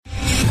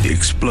The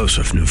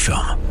explosive new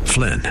film,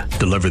 Flynn,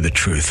 deliver the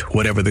truth,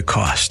 whatever the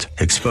cost,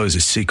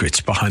 exposes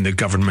secrets behind the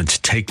government's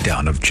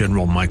takedown of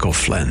General Michael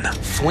Flynn.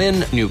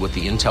 Flynn knew what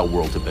the intel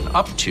world had been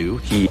up to.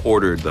 He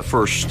ordered the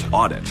first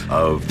audit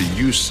of the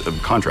use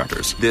of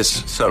contractors.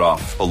 This set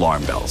off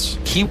alarm bells.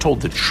 He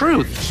told the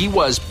truth. He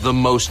was the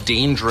most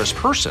dangerous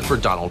person for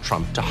Donald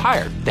Trump to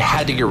hire. They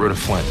had to get rid of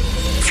Flynn.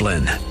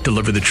 Flynn,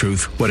 deliver the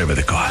truth, whatever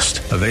the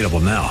cost. Available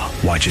now.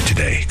 Watch it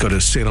today. Go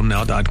to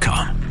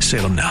salemnow.com.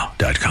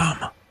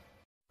 salemnow.com.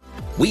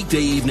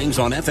 Weekday evenings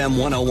on FM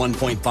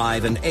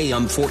 101.5 and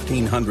AM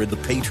 1400 The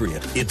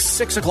Patriot. It's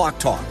 6 o'clock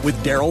talk with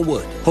Daryl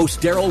Wood. Host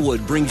Daryl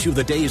Wood brings you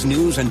the day's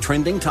news and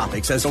trending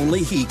topics as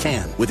only he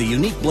can, with a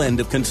unique blend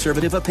of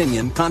conservative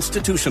opinion,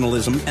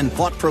 constitutionalism, and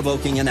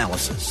thought-provoking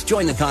analysis.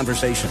 Join the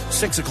conversation.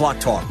 6 o'clock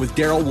talk with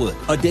Daryl Wood.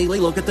 A daily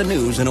look at the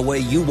news in a way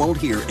you won't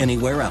hear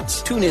anywhere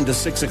else. Tune in to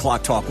 6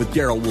 o'clock talk with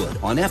Daryl Wood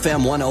on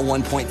FM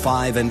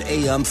 101.5 and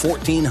AM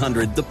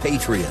 1400 The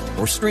Patriot,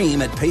 or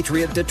stream at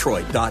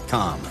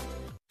patriotdetroit.com.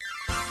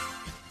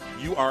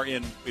 You are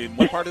in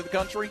what part of the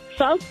country?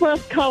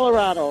 Southwest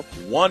Colorado.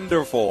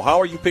 Wonderful. How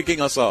are you picking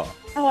us up?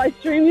 Oh, I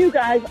stream you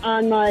guys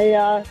on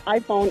my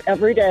iPhone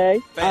every day.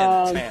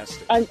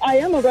 Fantastic. I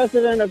am a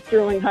resident of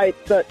Sterling Heights,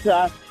 but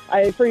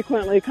I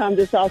frequently come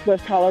to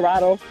Southwest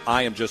Colorado.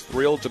 I am just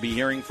thrilled to be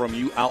hearing from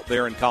you out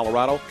there in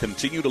Colorado.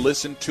 Continue to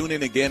listen, tune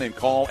in again, and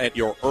call at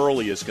your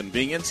earliest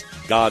convenience.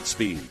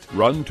 Godspeed.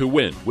 Run to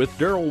Win with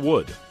Daryl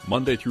Wood,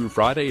 Monday through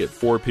Friday at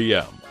 4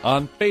 p.m.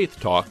 on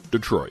Faith Talk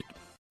Detroit.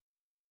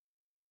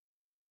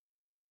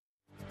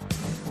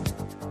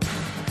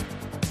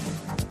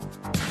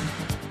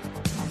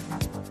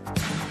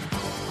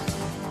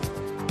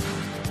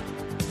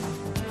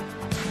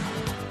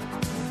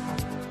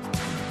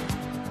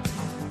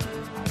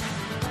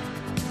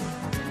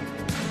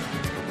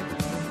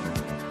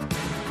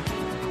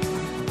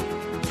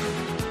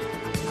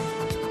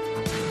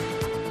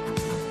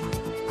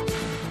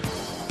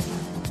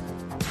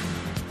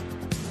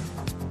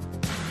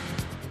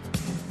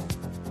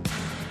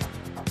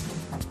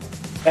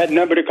 That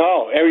number to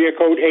call, area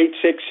code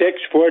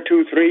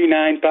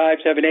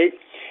 866-423-9578,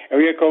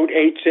 area code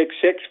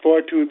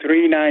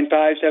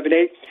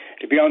 866-423-9578,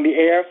 to be on the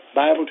air,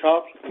 Bible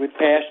Talk with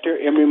Pastor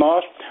Emery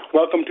Moss.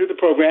 Welcome to the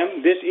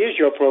program. This is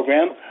your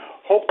program,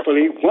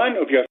 hopefully one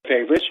of your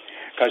favorites,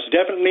 because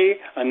definitely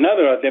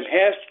another of them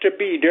has to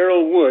be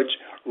Daryl Wood's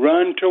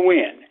Run to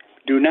Win.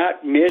 Do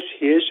not miss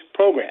his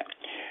program.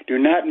 Do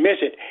not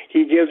miss it.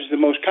 He gives the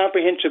most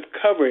comprehensive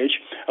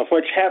coverage of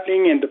what's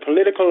happening in the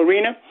political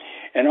arena,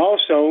 and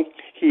also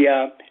he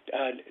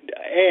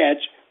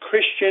adds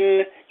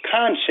Christian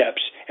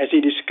concepts as he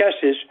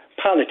discusses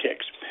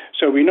politics.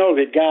 So we know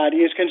that God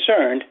is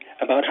concerned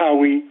about how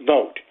we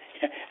vote.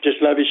 Just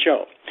love his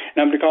show.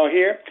 Number to call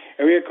here,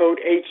 area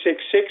code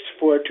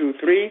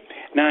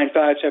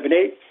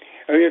 866-423-9578.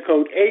 Area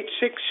code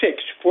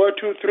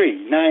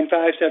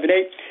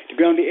 866-423-9578 to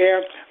be on the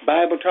air,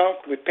 Bible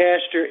Talk with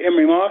Pastor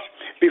Emery Moss.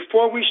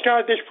 Before we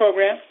start this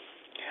program,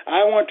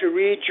 I want to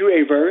read you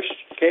a verse,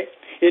 okay?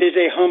 It is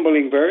a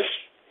humbling verse.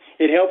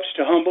 It helps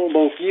to humble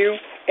both you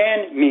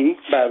and me,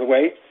 by the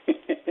way.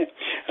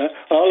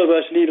 All of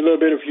us need a little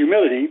bit of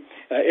humility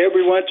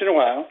every once in a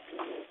while,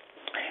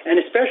 and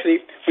especially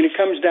when it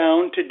comes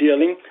down to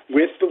dealing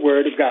with the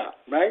Word of God,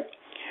 right?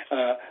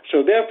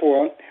 So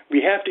therefore,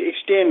 we have to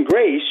extend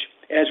grace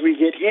as we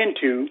get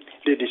into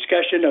the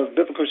discussion of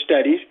biblical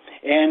studies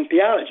and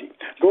theology.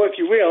 Go, if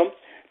you will,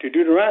 to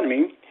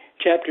Deuteronomy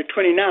chapter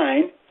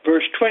 29,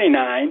 verse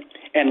 29,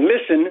 and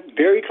listen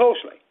very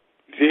closely.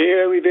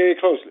 Very, very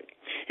closely.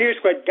 Here's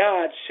what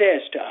God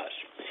says to us,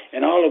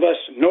 and all of us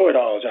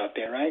know-it-alls out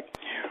there, right?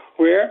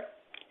 Where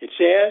it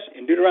says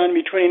in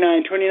Deuteronomy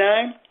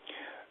 29:29,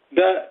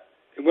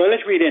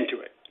 let's read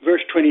into it.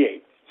 Verse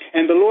 28.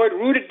 And the Lord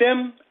rooted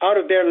them out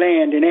of their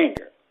land in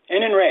anger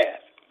and in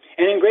wrath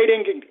and in great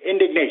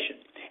indignation,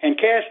 and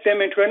cast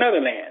them into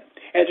another land,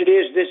 as it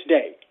is this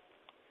day.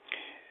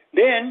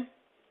 Then,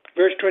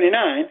 verse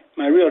 29,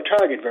 my real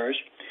target verse,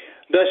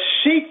 the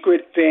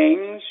secret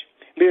things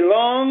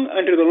belong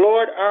unto the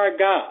Lord our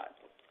God,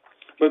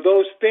 but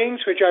those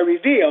things which are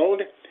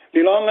revealed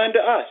belong unto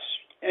us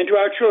and to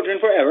our children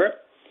forever,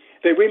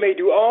 that we may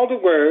do all the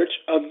words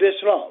of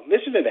this law.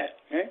 Listen to that.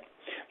 Okay?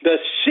 The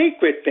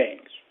secret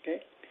things,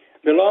 okay,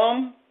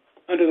 belong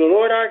unto the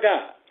Lord our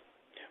God,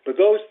 but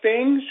those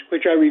things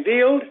which are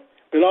revealed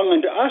belong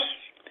unto us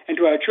and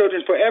to our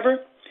children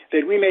forever,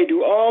 that we may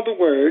do all the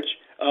words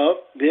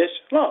of this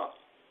law.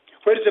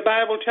 What is the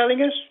Bible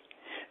telling us?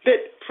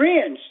 That,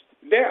 friends,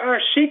 there are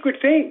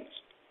secret things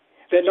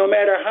that no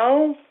matter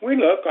how we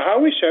look or how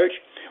we search,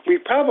 we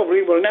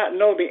probably will not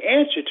know the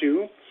answer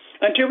to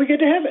until we get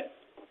to heaven.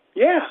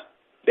 Yeah,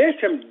 there's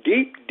some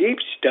deep,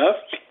 deep stuff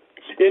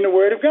in the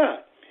Word of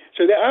God.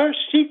 So there are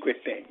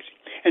secret things.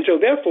 And so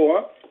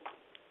therefore,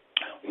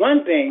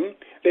 one thing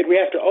that we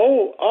have to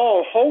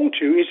all hold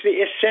to is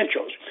the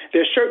essentials.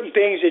 There's certain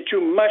things that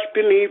you must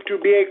believe to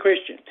be a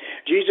Christian.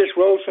 Jesus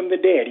rose from the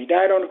dead. He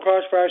died on the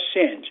cross for our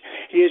sins.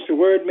 He is the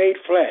Word made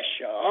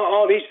flesh.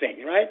 All these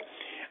things, right?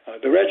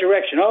 the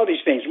resurrection, all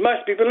these things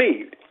must be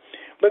believed.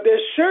 But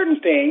there's certain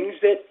things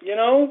that,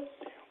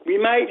 we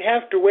might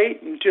have to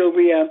wait until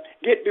we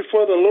get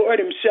before the Lord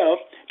himself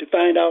to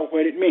find out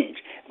what it means.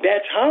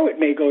 That's how it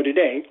may go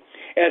today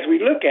as we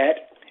look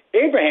at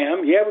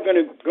Abraham. Yeah, we're going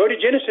to go to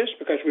Genesis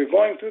because we're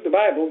going through the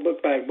Bible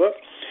book by book,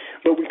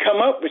 but we come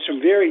up with some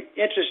very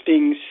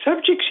interesting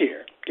subjects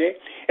here, okay,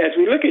 as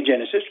we look at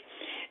Genesis,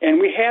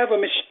 and we have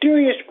a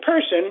mysterious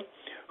person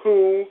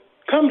who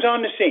comes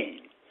on the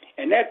scene,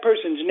 and that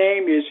person's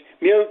name is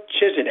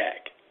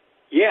Melchizedek.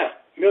 Yeah,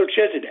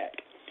 Melchizedek.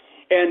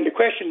 And the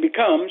question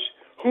becomes,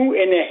 who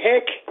in the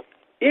heck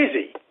is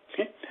he?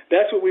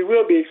 That's what we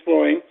will be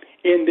exploring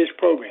in this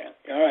program.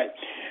 All right.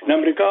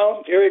 Number to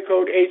call, area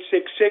code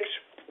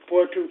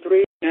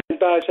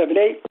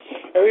 866-423-9578.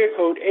 Area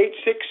code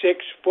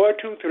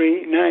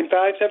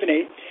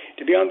 866-423-9578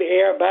 to be on the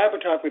air, Bible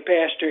Talk with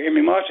Pastor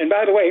Emery Moss. And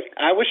by the way,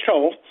 I was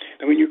told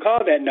that when you call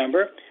that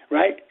number,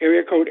 right,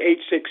 area code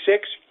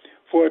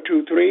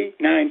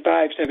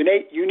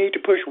 866-423-9578, you need to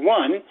push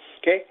 1,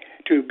 okay,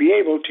 to be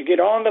able to get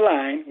on the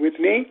line with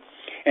me.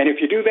 And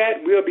if you do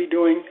that, we'll be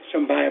doing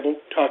some Bible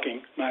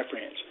talking, my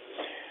friends.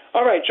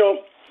 All right,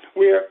 so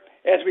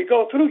as we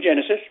go through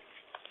Genesis,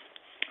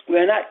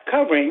 we're not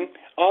covering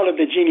all of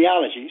the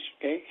genealogies,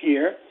 okay,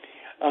 here,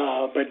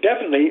 but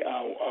definitely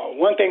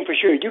one thing for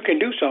sure, you can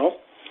do so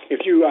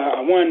if you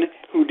are one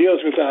who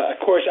deals with a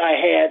course I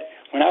had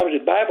when I was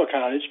at Bible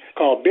college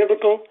called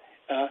Biblical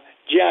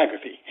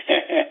Geography.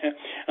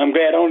 I'm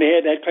glad I only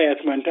had that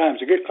class one time.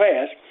 It's a good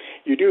class.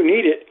 You do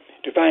need it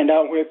to find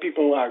out where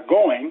people are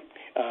going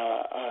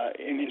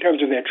in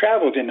terms of their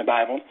travels in the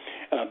Bible.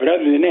 But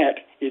other than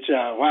that, it's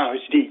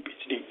deep.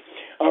 It's deep.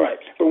 All right.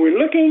 But we're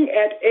looking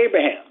at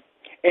Abraham.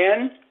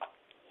 And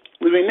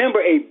we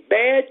remember a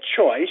bad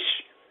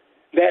choice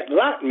that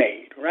Lot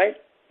made, right?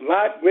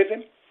 Lot with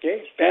him, okay?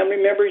 His family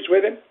members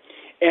with him.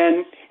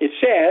 And it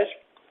says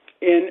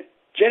in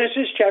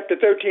Genesis chapter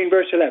 13,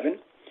 verse 11,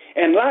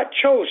 and Lot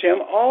chose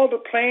him all the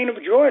plain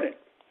of Jordan.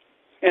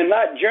 And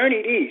Lot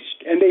journeyed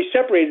east, and they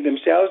separated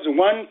themselves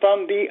one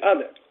from the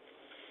other.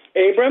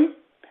 Abram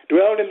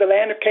dwelled in the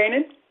land of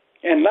Canaan,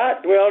 and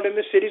Lot dwelled in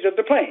the cities of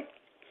the plain,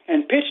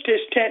 and pitched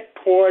his tent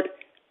toward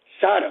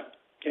Sodom,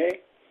 okay?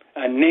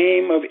 A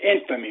name of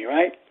infamy,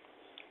 right?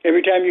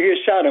 Every time you hear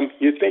Sodom,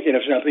 you're thinking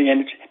of something,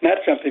 and it's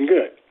not something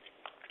good.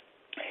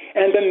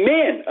 And the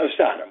men of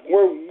Sodom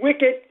were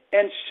wicked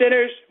and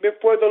sinners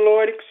before the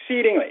Lord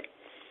exceedingly.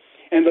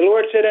 And the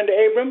Lord said unto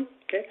Abram,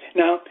 okay,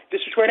 now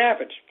this is what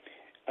happens.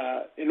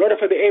 In order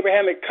for the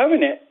Abrahamic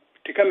covenant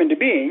to come into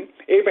being,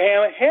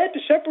 Abraham had to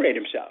separate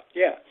himself.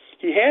 Yeah,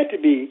 he had to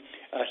be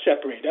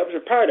separated. That was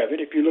a part of it.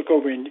 If you look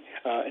over in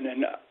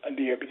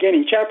the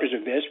beginning chapters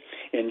of this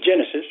in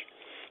Genesis,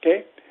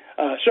 okay.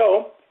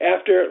 So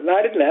after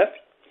Lot had left,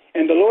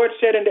 and the Lord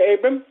said unto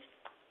Abram,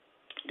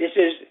 this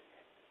is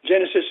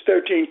Genesis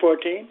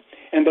 13:14,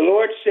 and the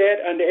Lord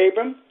said unto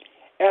Abram,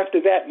 after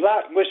that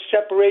Lot was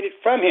separated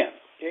from him.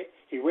 Okay,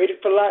 he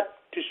waited for Lot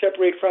to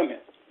separate from him.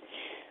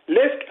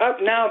 Lift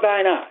up now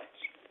thine eyes.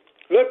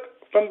 Look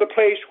from the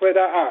place where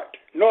thou art,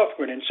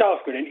 northward and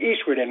southward and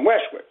eastward and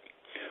westward.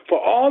 For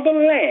all the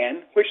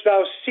land which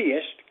thou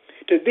seest,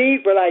 to thee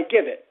will I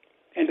give it,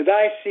 and to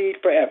thy seed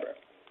forever.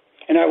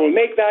 And I will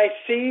make thy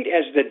seed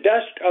as the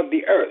dust of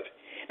the earth.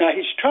 Now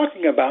he's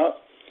talking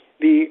about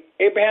the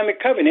Abrahamic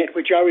covenant,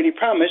 which already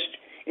promised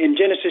in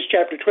Genesis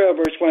chapter 12,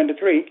 verse 1 to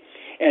 3.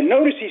 And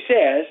notice he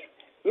says,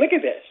 look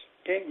at this,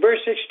 okay,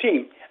 verse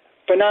 16,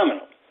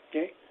 phenomenal,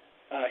 okay.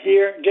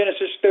 Here,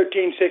 Genesis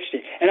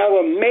 13:16, and I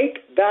will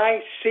make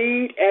thy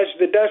seed as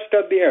the dust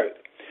of the earth,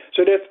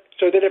 so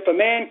that if a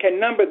man can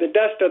number the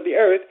dust of the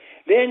earth,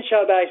 then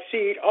shall thy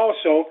seed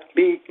also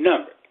be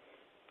numbered.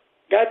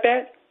 Got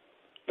that?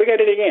 Look at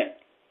it again.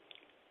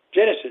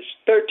 Genesis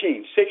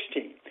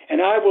 13:16,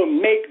 and I will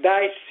make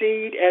thy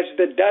seed as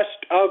the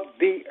dust of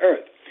the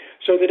earth,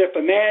 so that if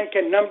a man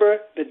can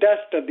number the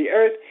dust of the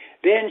earth,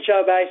 then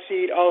shall thy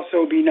seed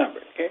also be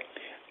numbered. Okay,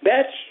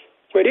 that's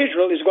what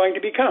Israel is going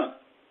to become.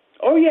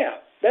 Oh, yeah,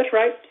 that's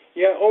right.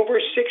 Yeah, over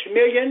 6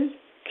 million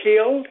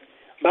killed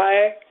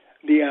by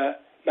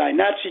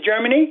Nazi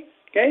Germany,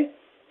 okay?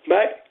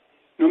 But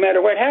no matter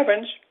what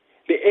happens,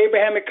 the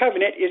Abrahamic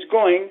covenant is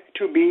going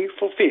to be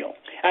fulfilled.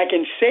 I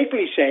can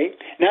safely say,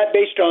 not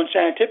based on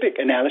scientific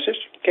analysis,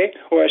 okay,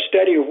 or a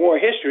study of war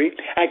history,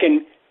 I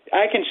can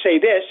say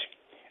this,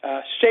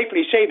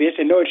 safely say this,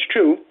 and know it's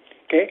true,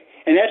 okay?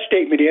 And that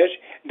statement is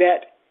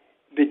that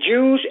the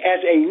Jews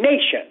as a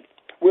nation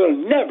will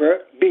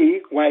never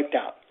be wiped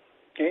out.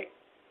 Okay?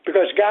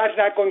 Because God's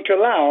not going to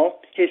allow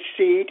his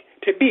seed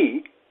to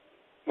be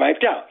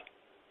wiped out.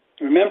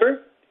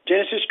 Remember,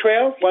 Genesis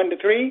 12, 1 to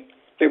 3,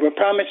 they were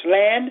promised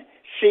land,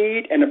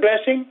 seed, and a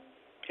blessing,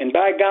 and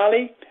by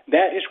golly,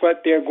 that is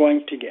what they're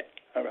going to get.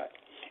 All right.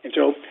 And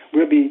so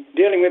we'll be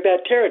dealing with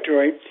that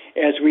territory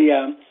as we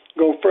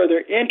go further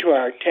into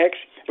our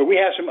text, but we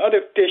have some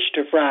other fish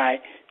to fry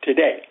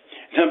today.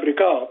 Number to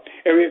call,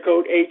 area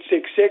code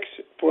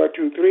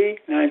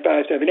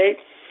 866-423-9578.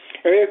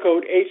 Area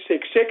code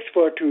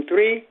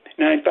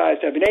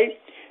 866-423-9578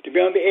 to be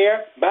on the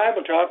air,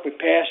 Bible Talk with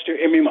Pastor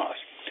Emery Moss.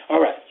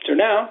 All right, so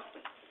now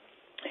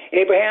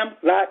Abraham,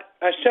 Lot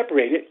are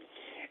separated,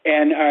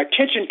 and our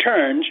attention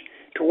turns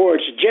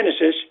towards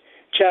Genesis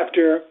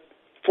chapter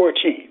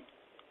 14.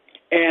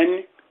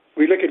 And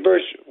we look at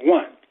verse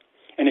 1.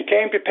 And it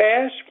came to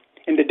pass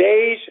in the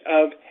days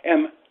of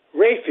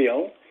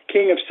Amraphel,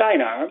 king of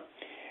Shinar,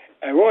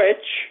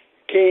 Aroach,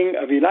 king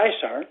of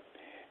Elisar,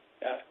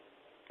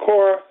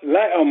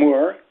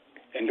 Chorlaomer,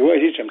 and boy,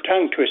 these are some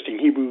tongue-twisting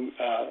Hebrew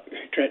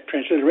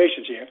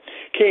transliterations here,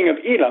 king of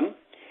Elam,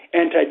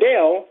 and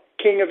Tidal,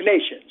 king of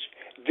nations.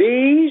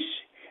 These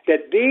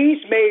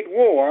made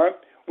war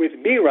with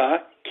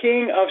Bera,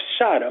 king of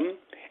Sodom,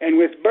 and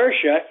with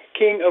Bersha,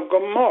 king of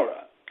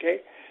Gomorrah.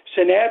 Okay,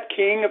 Senab,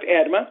 king of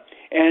Admah,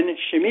 and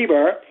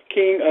Shemeber,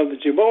 king of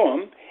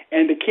Zeboam,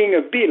 and the king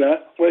of Bela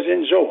was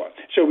in Zoar.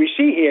 So we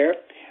see here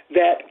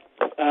that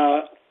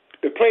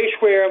the place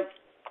where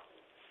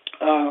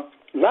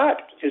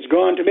Lot has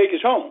gone to make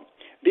his home,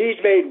 these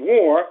made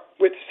war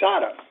with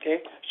Sodom.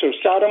 Okay, so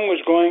Sodom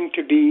was going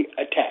to be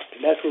attacked.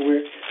 And that's what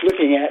we're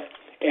looking at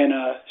and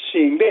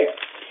seeing there.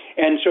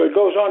 And so it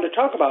goes on to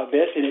talk about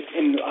this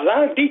in a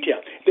lot of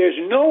detail. There's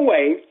no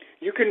way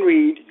you can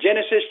read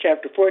Genesis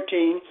chapter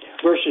 14,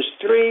 verses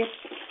 3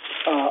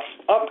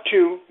 up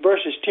to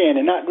verses 10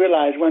 and not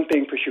realize one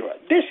thing for sure.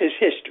 This is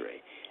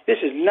history. This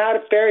is not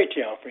a fairy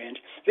tale, friends.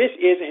 This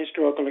is a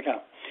historical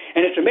account.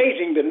 And it's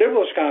amazing that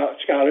liberal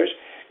scholars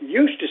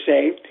used to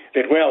say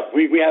that, well,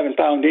 we haven't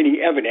found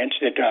any evidence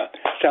that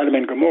Sodom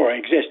and Gomorrah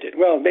existed.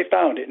 Well, they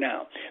found it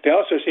now. They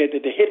also said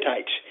that the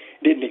Hittites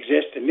didn't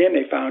exist, and then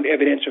they found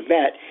evidence of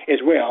that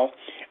as well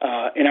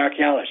in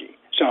archaeology.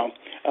 So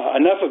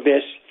enough of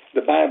this.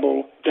 The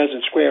Bible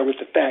doesn't square with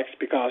the facts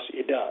because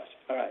it does.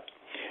 All right.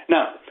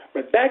 Now,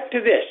 but back to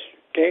this,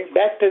 okay,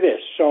 back to this.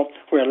 So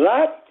where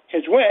Lot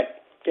has went,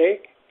 okay,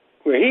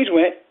 where he's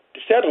went to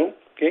settle,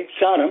 okay,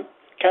 Sodom,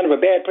 kind of a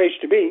bad place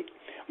to be,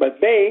 but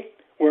they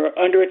were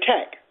under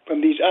attack from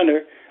these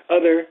other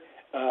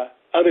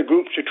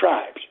groups or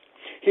tribes.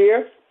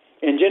 Here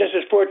in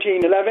Genesis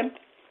 14:11,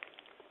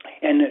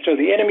 and so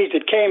the enemies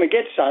that came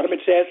against Sodom,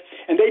 it says,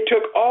 and they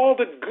took all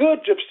the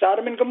goods of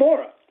Sodom and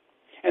Gomorrah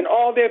and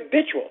all their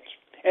victuals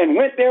and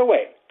went their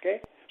way.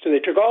 Okay, so they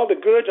took all the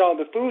goods, all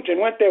the foods, and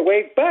went their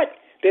way. But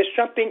there's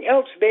something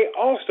else they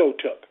also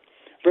took.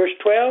 Verse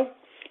 12,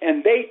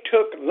 and they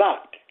took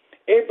Lot,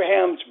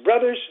 Abraham's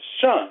brother's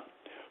son,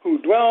 who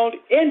dwelled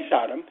in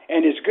Sodom,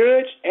 and his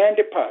goods, and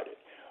departed.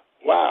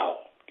 Wow,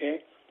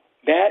 okay?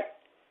 That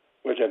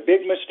was a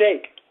big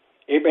mistake.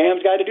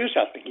 Abraham's got to do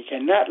something. He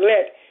cannot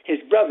let his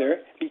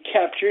brother be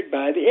captured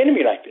by the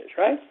enemy like this,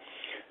 right?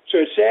 So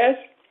it says,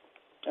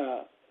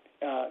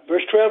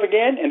 verse 12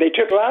 again, and they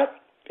took Lot,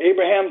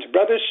 Abraham's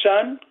brother's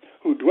son,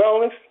 who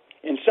dwelleth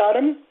in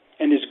Sodom,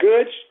 and his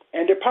goods,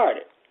 and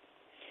departed.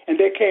 And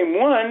there came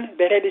one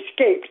that had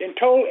escaped and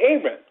told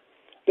Abram,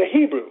 the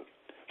Hebrew,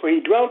 for he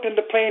dwelt in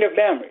the plain of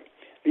Mamre,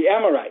 the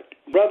Amorite,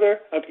 brother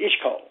of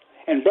Eshcol,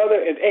 and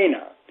brother of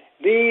Aner.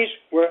 These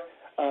were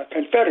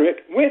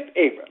confederate with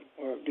Abram,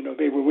 or,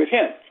 they were with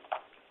him.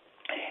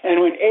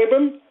 And when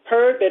Abram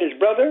heard that his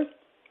brother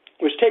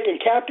was taken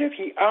captive,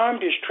 he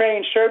armed his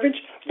trained servants,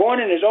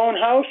 born in his own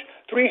house,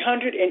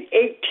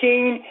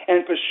 318,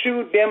 and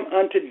pursued them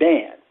unto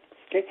Dan.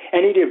 Okay?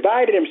 And he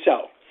divided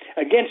himself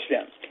against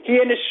them, he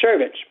and his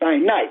servants, by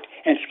night,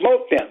 and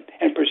smote them,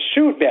 and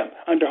pursued them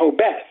unto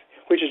Hobath,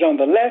 which is on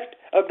the left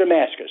of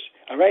Damascus.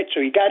 All right,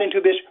 so he got into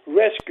this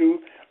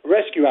rescue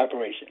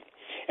operation.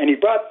 And he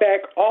brought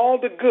back all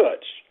the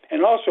goods,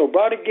 and also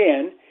brought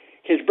again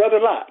his brother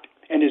Lot,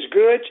 and his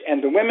goods,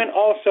 and the women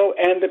also,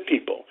 and the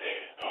people.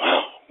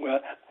 Wow, well,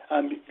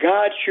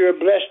 God sure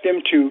blessed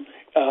them to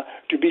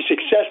be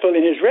successful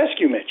in his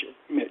rescue mission.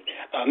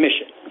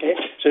 Okay,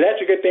 so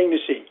that's a good thing to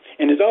see.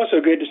 And it's also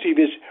good to see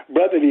this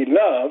brotherly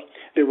love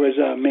that was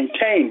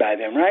maintained by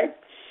them, right?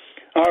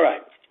 All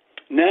right,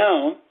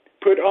 now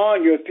put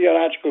on your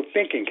theological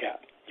thinking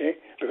cap, okay?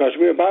 Because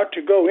we're about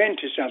to go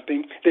into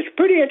something that's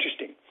pretty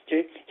interesting,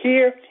 okay?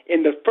 Here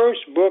in the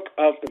first book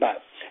of the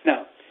Bible.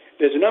 Now,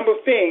 there's a number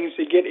of things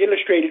that get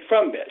illustrated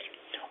from this.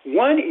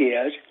 One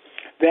is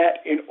that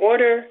in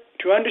order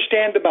to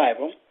understand the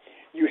Bible,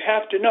 you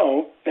have to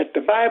know that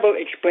the Bible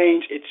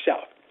explains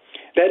itself.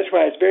 That is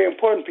why it's very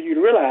important for you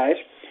to realize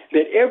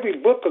that every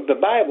book of the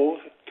Bible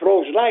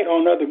throws light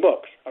on other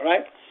books, all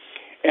right?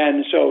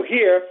 And so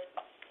here,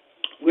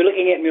 we're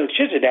looking at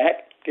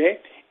Melchizedek, okay,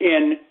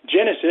 in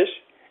Genesis,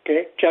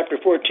 okay, chapter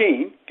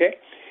 14, okay?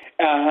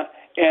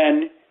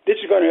 And this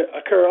is going to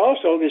occur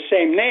also, the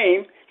same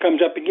name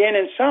comes up again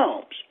in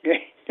Psalms,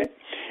 okay?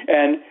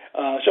 And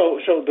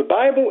so the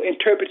Bible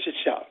interprets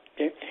itself,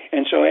 okay?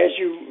 And so as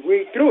you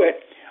read through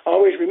it,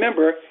 always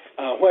remember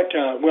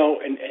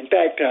in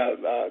fact,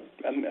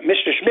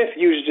 Mr. Smith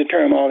uses the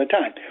term all the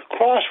time,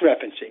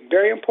 cross-referencing,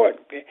 very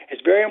important. Okay?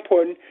 It's very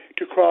important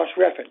to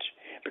cross-reference,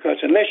 because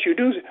unless you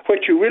do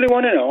what you really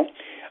want to know,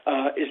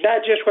 it's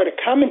not just what a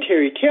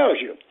commentary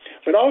tells you,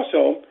 but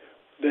also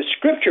the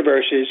scripture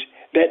verses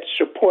that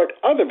support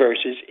other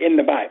verses in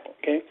the Bible,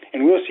 okay?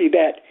 And we'll see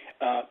that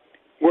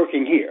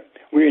working here.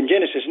 We're in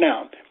Genesis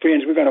now.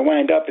 Friends, we're going to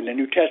wind up in the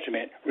New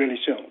Testament really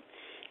soon.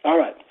 All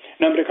right.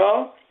 Number to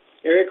call,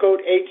 area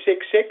code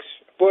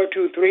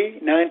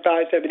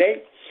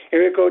 866-423-9578.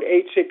 Area code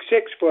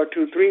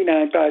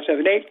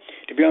 866-423-9578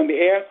 to be on the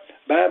air.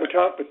 Bible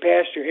Talk with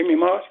Pastor Emery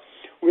Moss.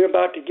 We're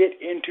about to get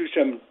into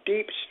some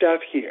deep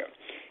stuff here.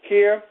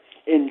 Here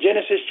in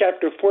Genesis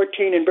chapter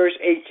 14 and verse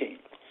 18.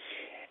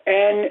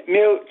 And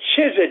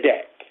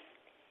Melchizedek,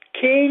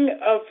 king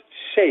of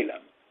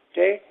Salem.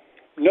 Okay?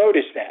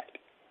 Notice that.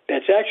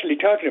 That's actually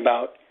talking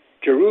about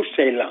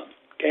Jerusalem.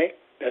 Okay?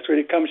 That's what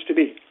it comes to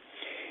be.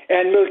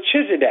 And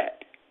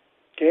Melchizedek,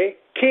 okay,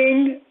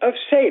 king of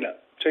Salem.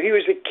 So he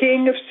was the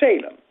king of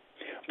Salem,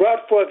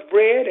 brought forth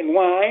bread and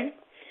wine,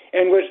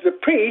 and was the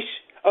priest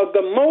of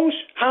the Most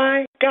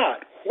High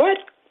God. What?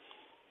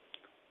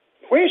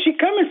 Where is he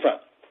coming from?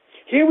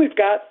 Here we've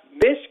got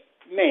this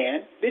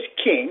man, this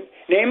king,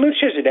 named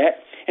Melchizedek,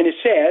 and it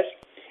says,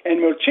 and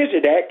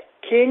Melchizedek,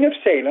 king of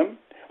Salem,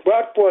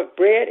 brought forth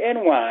bread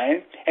and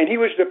wine, and he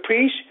was the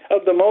priest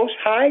of the Most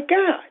High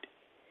God.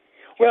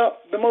 Well,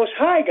 the Most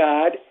High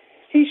God,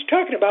 he's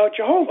talking about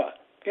Jehovah.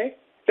 Okay,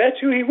 that's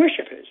who he is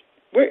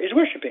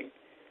worshiping.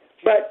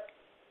 But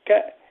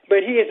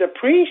he is a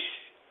priest.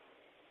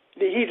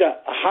 He's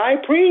a high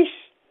priest.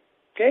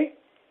 Okay,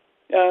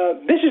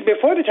 this is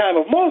before the time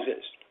of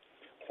Moses.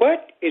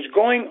 What is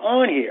going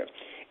on here?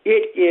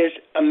 It is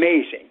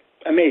amazing,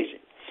 amazing.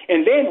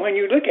 And then when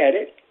you look at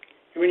it,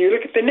 when you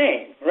look at the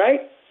name,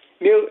 right,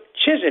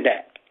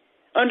 Melchizedek,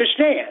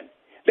 understand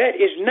that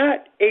is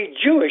not a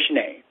Jewish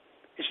name.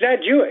 It's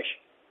not Jewish.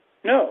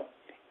 No,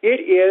 it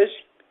is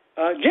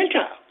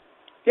Gentile.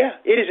 Yeah,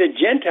 it is a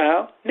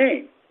Gentile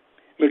name.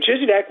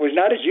 Melchizedek was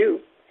not a Jew.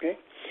 Okay,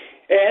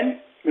 and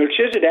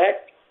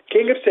Melchizedek,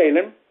 king of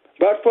Salem,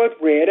 brought forth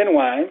bread and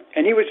wine,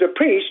 and he was the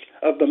priest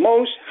of the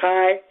Most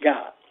High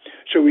God.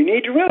 So we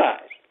need to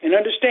realize and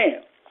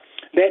understand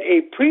that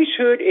a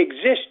priesthood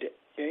existed,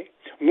 okay,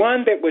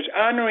 one that was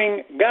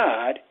honoring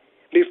God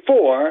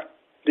before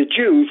the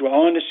Jews were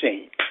on the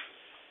scene.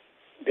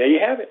 There you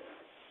have it,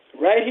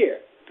 right here,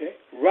 okay,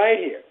 right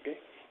here, okay,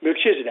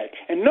 Melchizedek.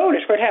 And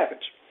notice what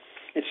happens.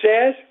 It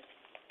says,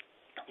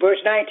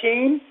 verse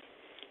 19,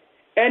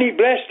 and he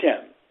blessed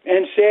him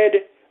and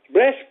said,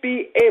 blessed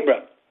be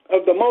Abram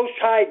of the Most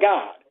High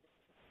God.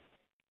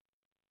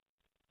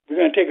 We're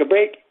going to take a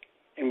break,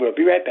 and we'll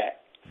be right back.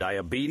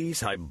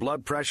 Diabetes, high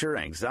blood pressure,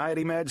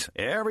 anxiety meds,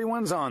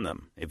 everyone's on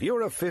them. If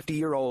you're a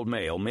 50-year-old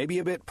male, maybe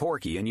a bit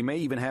porky, and you may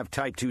even have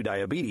type 2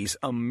 diabetes,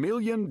 $1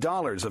 million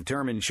of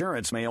term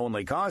insurance may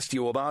only cost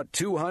you about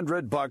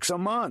 $200 a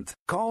month.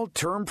 Call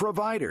Term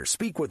Provider.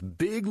 Speak with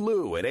Big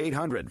Lou at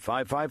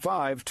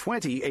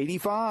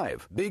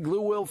 800-555-2085. Big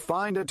Lou will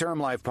find a term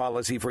life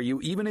policy for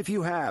you even if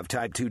you have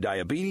type 2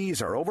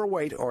 diabetes, are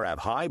overweight, or have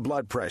high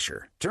blood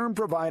pressure. Term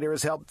Provider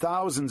has helped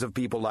thousands of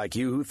people like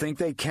you who think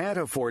they can't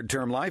afford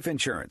term life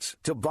insurance.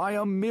 To buy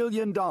 $1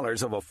 million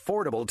of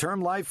affordable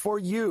term life for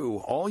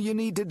you, all you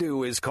need to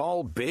do is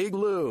call Big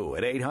Lou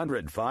at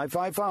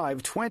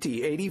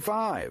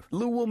 800-555-2085.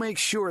 Lou will make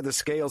sure the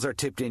scales are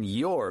tipped in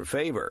your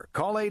favor.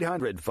 Call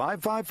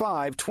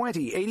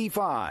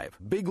 800-555-2085.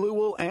 Big Lou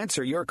will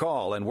answer your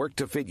call and work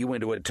to fit you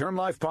into a term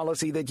life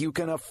policy that you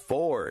can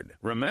afford.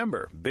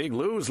 Remember, Big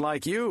Lou's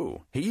like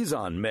you. He's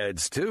on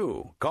meds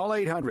too. Call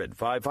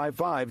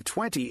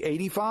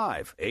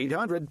 800-555-2085.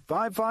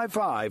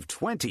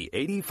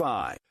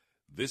 800-555-2085.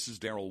 This is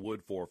Darrell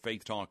Wood for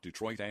Faith Talk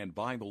Detroit and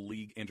Bible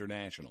League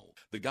International.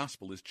 The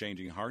gospel is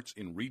changing hearts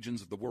in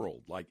regions of the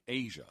world like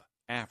Asia,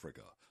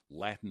 Africa,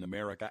 Latin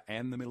America,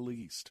 and the Middle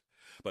East.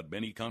 But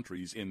many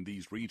countries in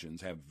these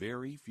regions have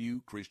very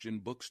few Christian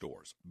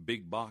bookstores,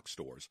 big box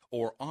stores,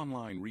 or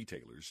online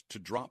retailers to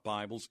drop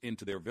Bibles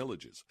into their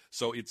villages.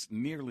 So it's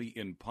nearly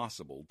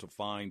impossible to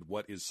find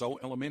what is so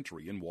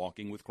elementary in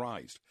walking with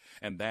Christ,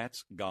 and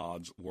that's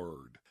God's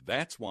Word.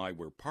 That's why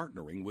we're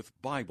partnering with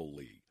Bible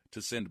League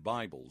to send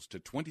Bibles to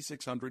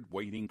 2,600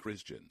 waiting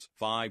Christians.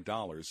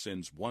 $5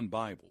 sends one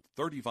Bible,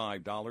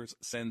 $35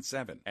 sends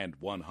 7, and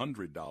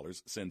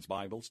 $100 sends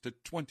Bibles to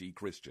 20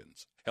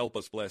 Christians. Help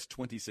us bless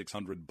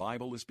 2,600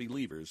 Bibleless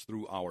believers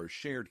through our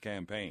shared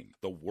campaign.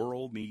 The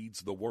world needs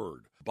the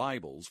Word.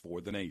 Bibles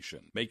for the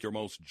nation. Make your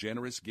most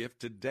generous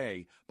gift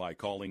today by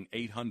calling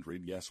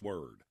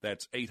 800-YES-WORD.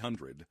 That's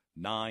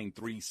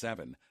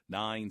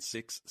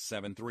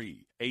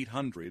 800-937-9673.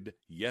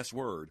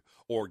 800-YES-WORD,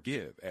 or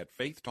give at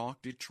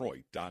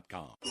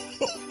faithtalkdetroit.com.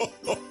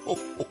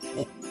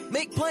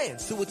 Make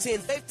plans to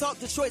attend Faith Talk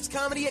Detroit's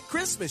Comedy at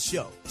Christmas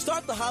show.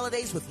 Start the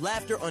holidays with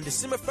laughter on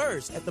December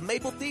 1st at the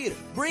Maple Theater.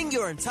 Bring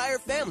your entire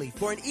family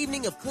for an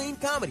evening of clean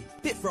comedy,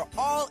 fit for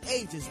all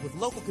ages with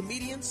local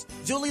comedians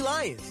Julie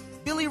Lyons,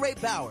 Billy Ray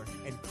Bauer,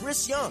 and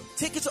Chris Young.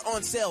 Tickets are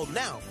on sale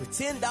now for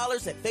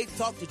 $10 at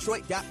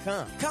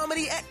faithtalkdetroit.com.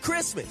 Comedy at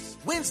Christmas,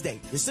 Wednesday,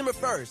 December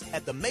 1st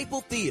at the Maple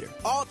Theater.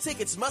 All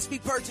tickets must be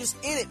purchased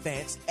in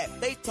advance at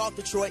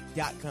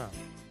faithtalkdetroit.com.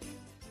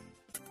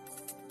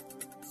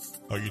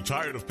 Are you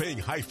tired of paying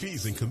high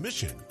fees and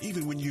commission,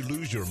 even when you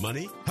lose your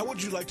money? How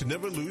would you like to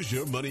never lose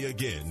your money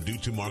again due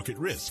to market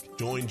risk?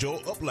 Join Joe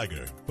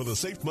Uplegger for the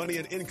Safe Money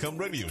and Income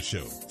Radio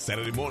Show,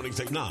 Saturday mornings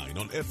at 9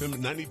 on FM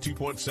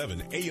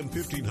 92.7, AM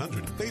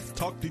 1500, Faith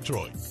Talk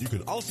Detroit. You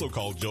can also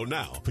call Joe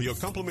now for your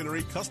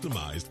complimentary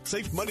customized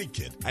Safe Money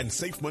Kit and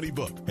Safe Money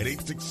Book at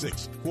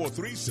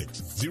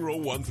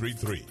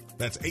 866-436-0133.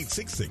 That's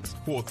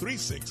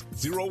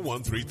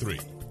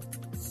 866-436-0133.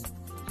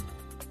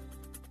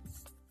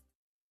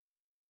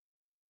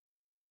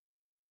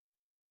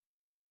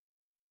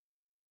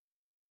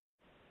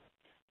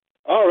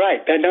 All right,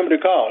 that number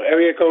to call,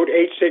 area code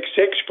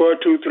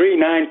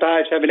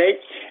 866-423-9578,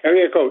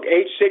 area code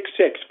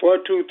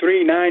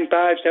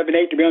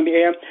 866-423-9578 to be on the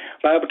air,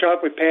 Bible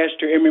Talk with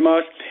Pastor Emery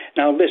Moss.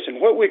 Now listen,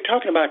 what we're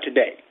talking about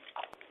today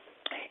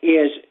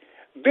is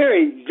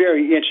very,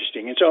 very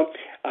interesting, and so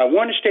I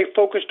want to stay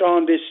focused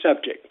on this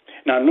subject.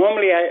 Now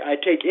normally I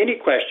take any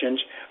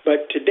questions,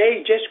 but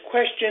today just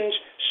questions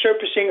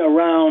surfacing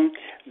around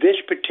this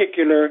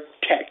particular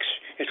text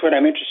is what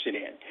I'm interested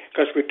in.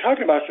 Because we're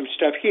talking about some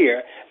stuff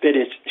here that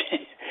is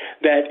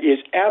that is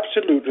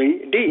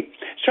absolutely deep.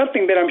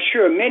 Something that I'm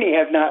sure many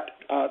have not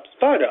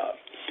thought of,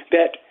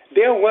 that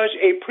there was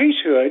a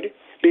priesthood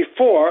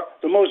before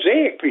the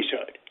Mosaic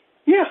priesthood.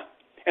 Yeah,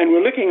 and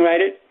we're looking at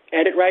it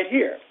right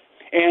here.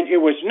 And it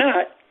was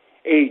not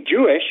a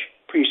Jewish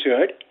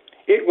priesthood.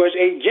 It was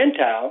a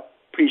Gentile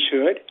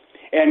priesthood.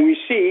 And we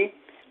see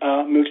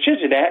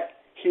Melchizedek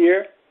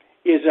here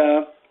is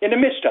in the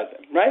midst of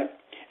them, right?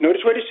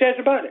 Notice what it says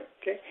about it.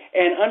 Okay?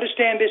 And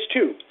understand this,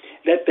 too,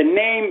 that the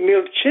name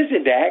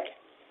Melchizedek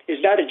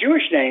is not a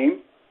Jewish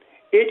name.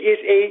 It is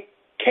a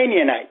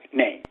Canaanite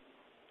name.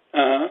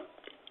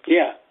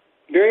 Yeah,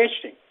 very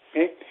interesting.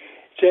 Okay?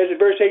 It says in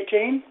verse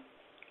 18,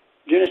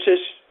 Genesis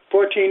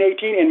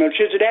 14:18, and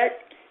Melchizedek,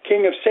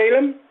 king of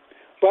Salem,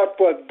 brought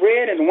forth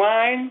bread and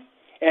wine,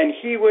 and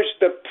he was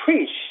the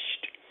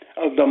priest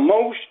of the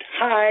Most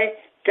High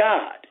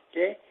God.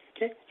 Okay?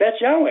 Okay?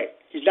 That's Yahweh.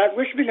 He's not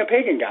worshiping a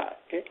pagan god.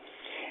 Okay?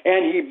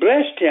 And he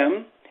blessed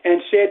him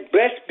and said,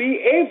 blessed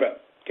be Abram.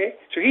 Okay?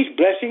 So he's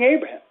blessing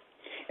Abraham.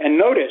 And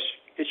notice,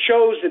 it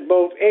shows that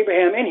both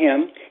Abraham and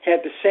him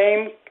had the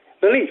same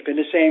belief in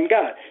the same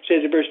God. It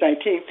says in verse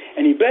 19,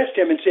 and he blessed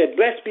him and said,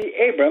 blessed be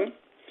Abram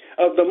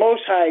of the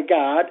Most High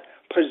God,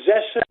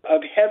 possessor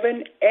of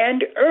heaven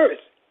and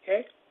earth.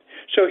 Okay?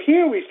 So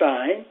here we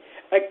find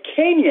a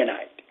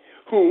Canaanite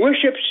who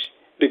worships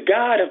the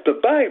God of the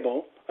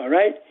Bible, all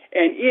right,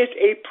 and is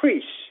a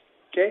priest.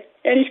 Okay?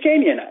 And he's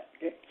Canaanite.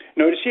 Okay?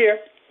 Notice here,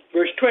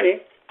 verse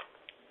 20,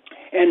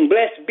 and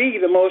blessed be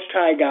the Most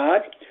High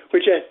God,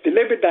 which hath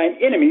delivered thine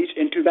enemies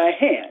into thy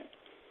hand.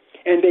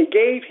 And they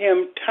gave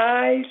him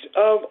tithes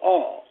of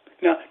all.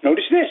 Now,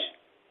 notice this.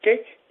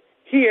 Okay?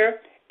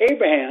 Here,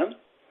 Abraham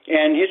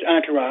and his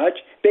entourage,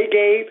 they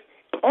gave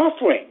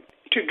offering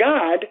to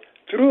God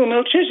through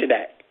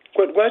Melchizedek.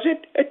 What was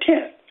it? A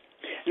tenth.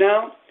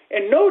 Now,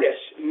 and notice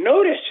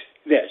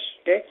this.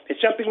 Okay?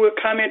 It's something we'll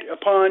comment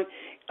upon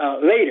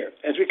later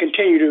as we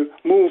continue to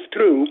move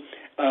through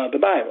the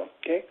Bible.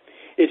 Okay,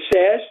 it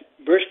says,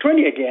 verse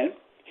 20 again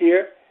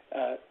here,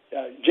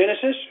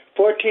 Genesis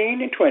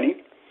 14 and 20,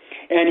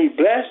 and he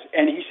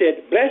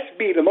said, blessed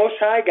be the Most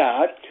High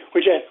God,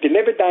 which hath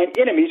delivered thine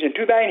enemies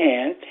into thine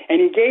hand, and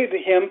he gave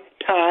him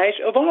tithes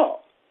of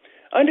all.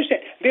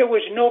 Understand, there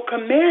was no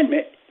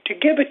commandment to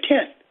give a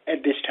tenth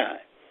at this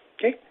time.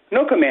 Okay,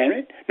 no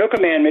commandment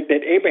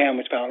that Abraham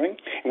was following.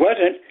 It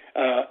wasn't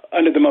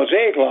under the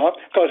Mosaic law,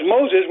 because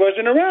Moses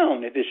wasn't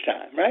around at this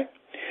time, right?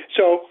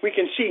 So we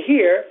can see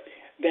here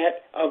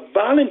that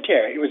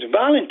it was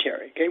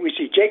voluntary. Okay, we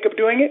see Jacob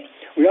doing it.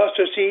 We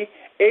also see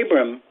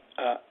Abraham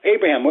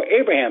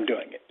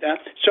doing it.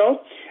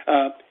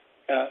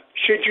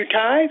 Should you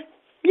tithe?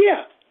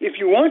 Yeah, if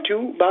you want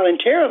to,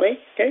 voluntarily.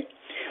 Okay,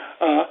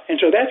 and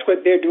so that's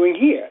what they're doing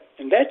here,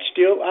 and that's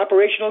still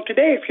operational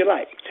today, if you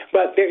like.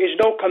 But there is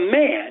no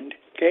command,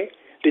 okay,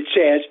 that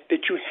says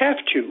that you have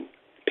to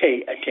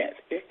pay a tenth.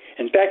 Okay?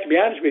 In fact, to be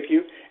honest with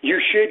you,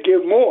 you should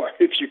give more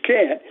if you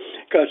can,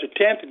 because a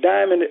tenth, a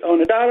dime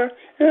on a dollar,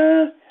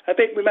 I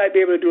think we might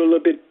be able to do a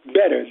little bit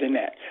better than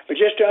that. But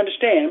just to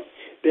understand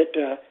that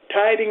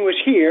tithing was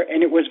here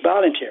and it was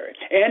voluntary.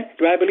 And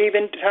do I believe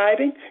in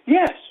tithing?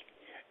 Yes.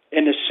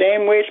 In the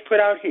same way it's put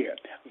out here,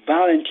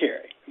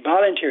 voluntary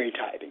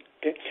tithing.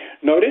 Okay?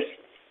 Notice,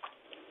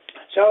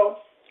 so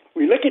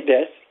we look at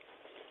this,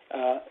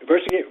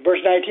 verse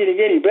 19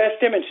 again, he blessed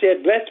him and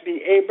said, blessed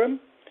be Abram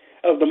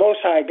of the Most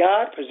High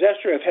God,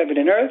 possessor of heaven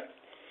and earth,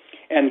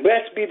 and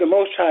blessed be the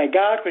Most High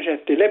God, which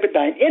hath delivered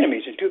thine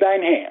enemies into thine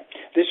hand.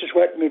 This is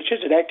what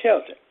Melchizedek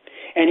tells him.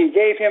 And he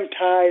gave him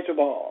tithes of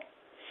all.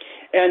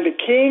 And the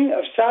king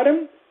of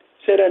Sodom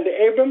said unto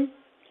Abram,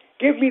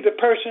 give me the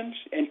persons,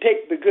 and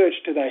take the goods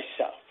to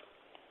thyself.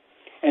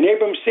 And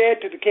Abram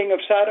said to the king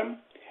of Sodom,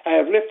 I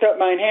have lifted up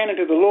mine hand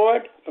unto the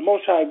Lord, the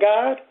Most High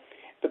God,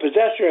 the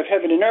possessor of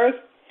heaven and earth,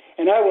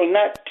 and I will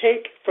not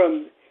take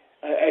from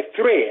a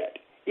thread,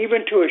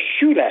 even to a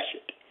shoe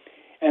latchet,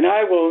 and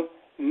I will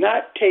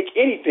not take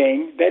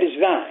anything that is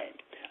thine.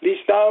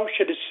 Least thou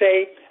shouldest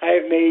say, I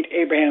have made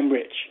Abraham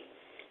rich.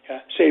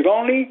 Save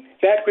only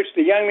that which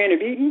the young men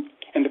have eaten,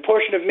 and the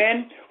portion of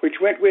men which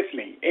went with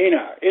me,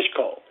 Anar,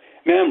 Ishkol,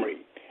 Mamre.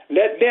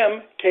 Let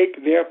them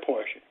take their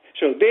portion.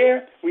 So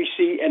there we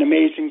see an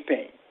amazing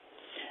thing.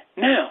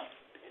 Now,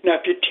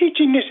 if you're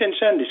teaching this in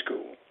Sunday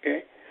school,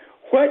 okay,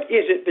 what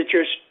is it that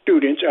your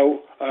students are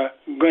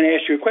going to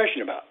ask you a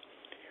question about?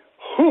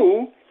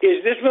 Who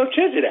is this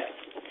Melchizedek?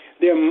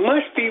 There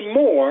must be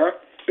more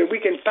that we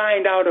can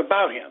find out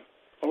about him.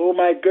 Oh,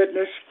 my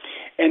goodness.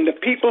 And the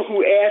people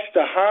who ask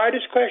the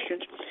hardest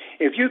questions,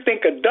 if you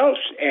think adults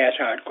ask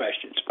hard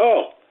questions,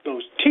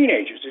 those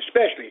teenagers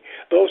especially,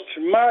 those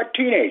smart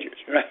teenagers,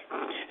 right?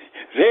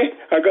 They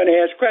are going to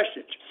ask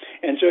questions.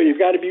 And so you've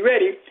got to be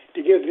ready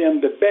to give them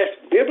the best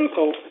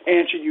biblical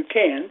answer you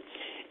can,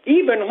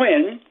 even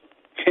when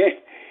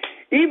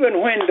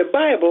the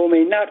Bible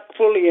may not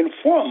fully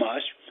inform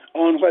us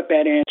on what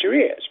that answer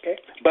is. Okay?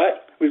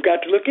 But we've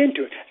got to look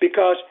into it,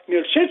 because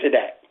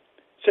Melchizedek,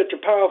 such a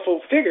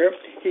powerful figure,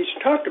 he's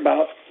talked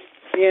about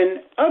in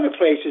other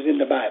places in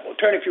the Bible.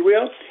 Turn, if you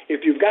will,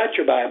 if you've got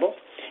your Bible,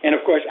 and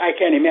of course I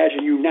can't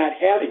imagine you not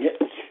having it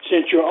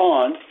since you're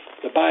on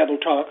the Bible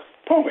Talk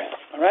program,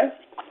 all right?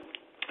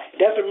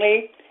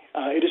 Definitely,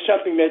 it is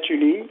something that you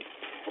need.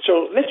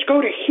 So let's go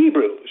to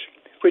Hebrews,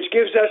 which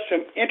gives us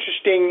some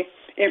interesting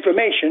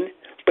information,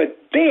 but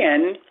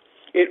then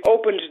it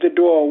opens the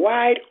door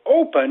wide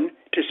open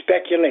to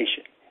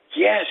speculation.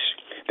 Yes,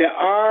 there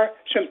are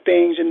some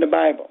things in the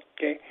Bible,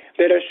 okay,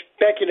 that are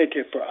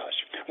speculative for us.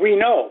 We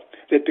know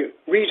that the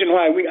reason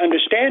why we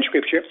understand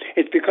Scripture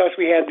is because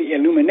we have the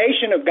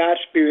illumination of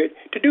God's Spirit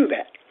to do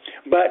that.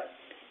 But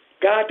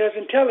God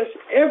doesn't tell us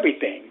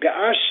everything. There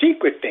are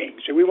secret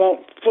things that we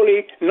won't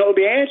fully know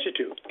the answer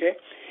to, okay?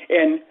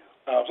 And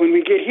when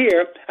we get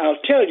here, I'll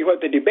tell you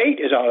what the debate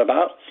is all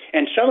about,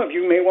 and some of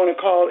you may want to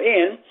call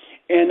in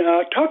and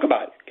talk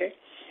about it, okay?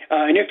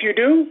 And if you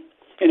do,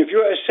 and if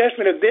your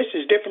assessment of this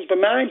is different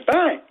from mine,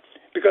 fine,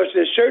 because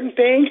there's certain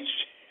things,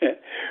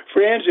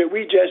 friends, that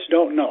we just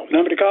don't know.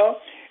 Number to call,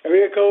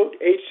 area code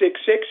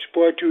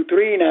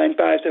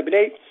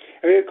 866-423-9578,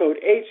 area code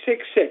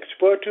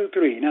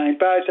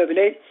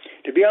 866-423-9578,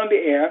 to be on the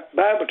air,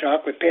 Bible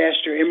Talk with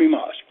Pastor Emery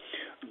Moss.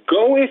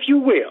 Go, if you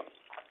will,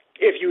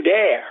 if you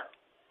dare,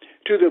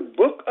 to the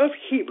book of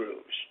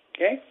Hebrews,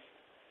 okay?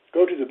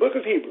 Go to the book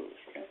of Hebrews,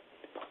 okay?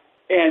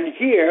 And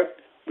here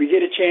we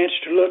get a chance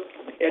to look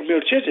at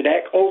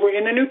Melchizedek over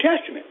in the New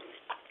Testament.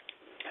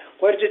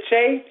 What does it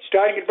say?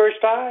 Starting at verse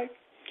 5,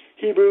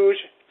 Hebrews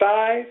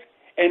 5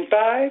 and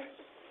 5.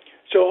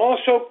 So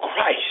also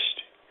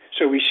Christ.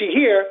 So we see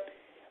here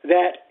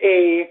that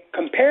a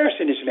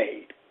comparison is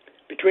made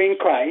between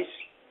Christ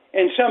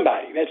and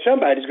somebody. That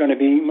somebody is going to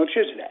be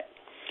Melchizedek.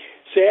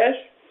 It says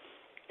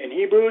in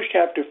Hebrews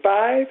chapter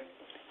 5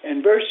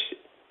 and verse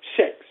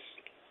 6.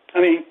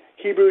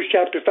 Hebrews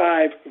chapter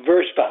 5,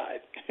 verse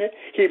 5.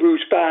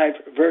 Hebrews 5,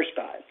 verse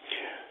 5.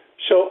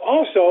 So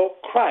also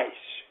Christ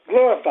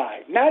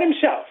glorified, not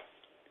himself,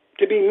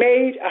 to be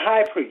made a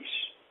high priest,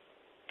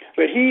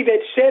 but he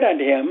that said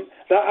unto him,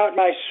 Thou art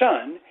my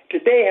son,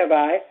 today have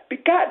I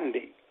begotten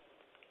thee.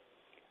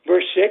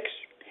 Verse 6,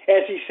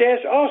 as he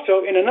says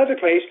also in another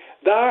place,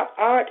 Thou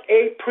art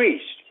a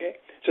priest. Okay?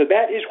 So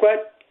that is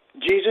what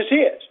Jesus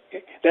is.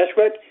 Okay? That's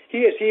what he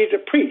is. He is a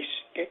priest.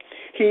 Okay?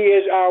 He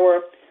is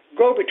our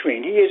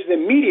go-between. He is the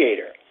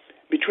mediator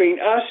between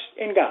us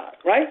and God,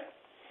 right?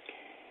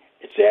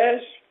 It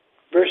says,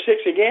 verse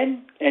 6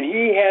 again, and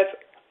he hath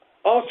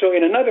also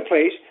in another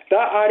place,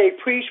 Thou art a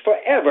priest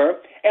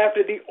forever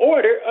after the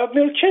order of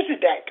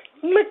Melchizedek.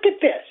 Look at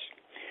this.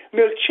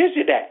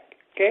 Melchizedek,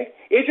 okay,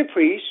 is a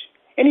priest,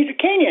 and he's a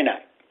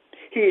Canaanite.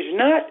 He is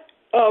not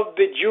of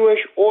the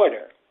Jewish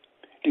order.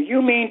 Do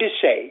you mean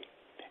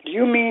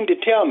to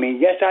tell me,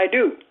 yes I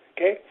do,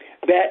 okay,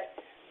 that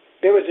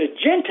there was a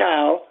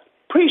Gentile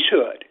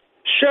priesthood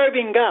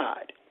serving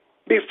God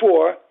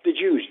before the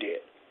Jews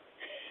did?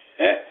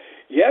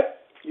 Yep,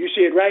 you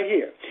see it right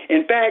here.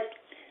 In fact,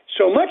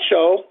 so much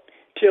so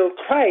till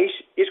Christ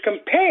is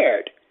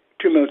compared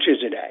to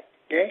Melchizedek,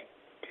 okay?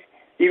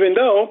 Even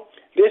though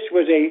this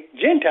was a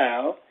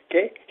Gentile,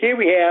 okay, here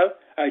we have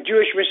a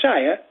Jewish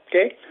Messiah,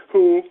 okay,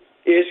 who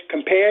is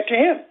compared to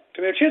him,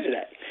 to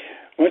Melchizedek.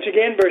 Once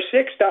again, verse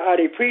 6, Thou art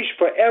a priest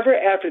forever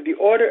after the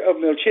order of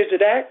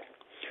Melchizedek,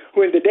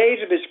 who in the days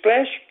of his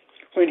flesh,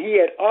 when he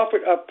had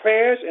offered up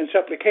prayers and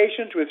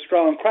supplications with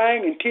strong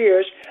crying and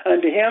tears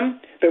unto him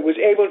that was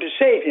able to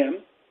save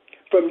him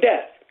from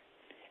death,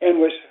 and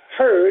was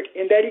heard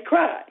in that he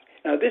cried.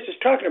 Now this is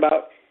talking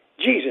about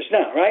Jesus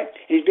now, right?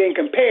 He's being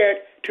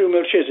compared to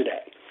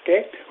Melchizedek,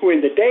 okay, who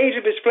in the days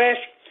of his flesh,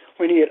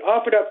 when he had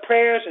offered up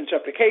prayers and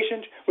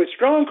supplications with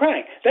strong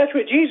crying. That's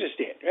what Jesus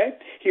did, right?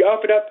 He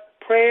offered up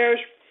prayers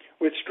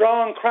with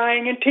strong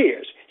crying and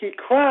tears. He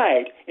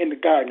cried in the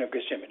Garden of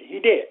Gethsemane. He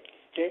did,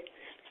 okay,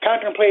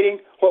 contemplating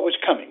what was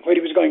coming, what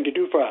he was going to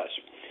do for us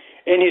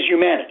in his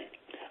humanity.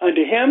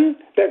 Unto him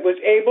that was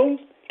able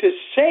to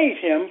save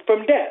him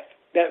from death.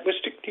 That was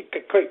to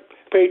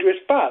pray to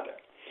his Father,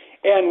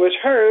 and was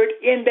heard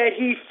in that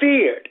he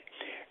feared.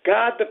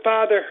 God the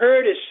Father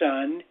heard his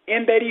Son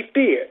in that he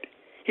feared.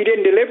 He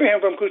didn't deliver him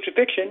from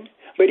crucifixion,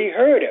 but he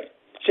heard him.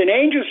 Sent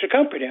angels to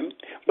comfort him,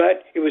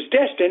 but it was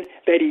destined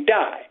that he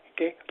die,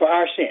 for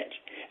our sins.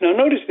 Now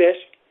notice this.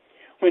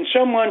 When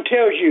someone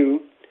tells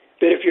you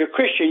that if you're a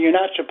Christian, you're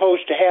not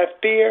supposed to have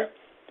fear,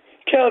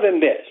 tell them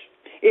this.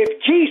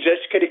 If Jesus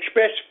could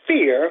express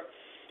fear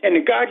in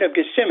the Garden of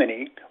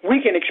Gethsemane,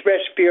 we can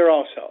express fear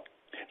also.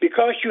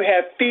 Because you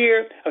have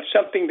fear of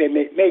something that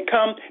may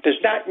come does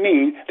not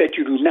mean that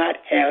you do not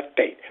have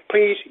faith.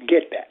 Please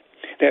get that.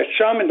 There are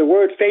some in the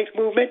word faith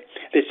movement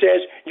that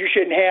says you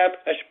shouldn't have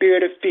a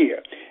spirit of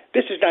fear.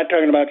 This is not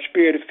talking about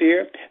spirit of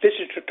fear. This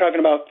is talking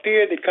about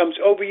fear that comes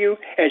over you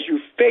as you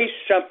face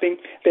something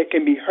that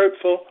can be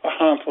hurtful or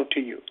harmful to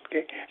you.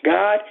 Okay?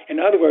 God, in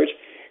other words,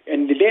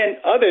 and then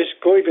others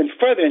go even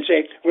further and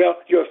say, well,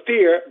 your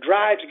fear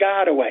drives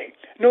God away.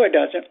 No, it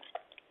doesn't.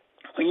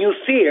 When you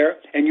fear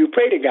and you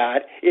pray to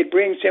God, it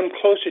brings him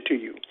closer to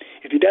you.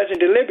 If he doesn't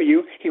deliver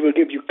you, he will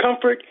give you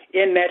comfort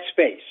in that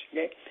space.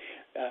 Okay?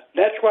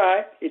 That's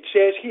why it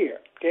says here,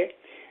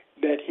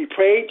 that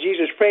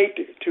Jesus prayed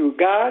to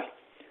God,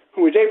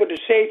 who was able to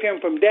save him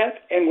from death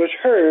and was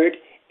heard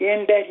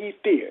in that he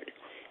feared.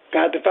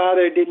 God the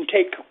Father didn't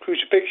take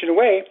crucifixion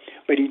away,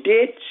 but he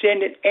did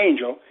send an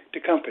angel to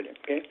comfort him.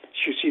 Okay?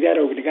 You see that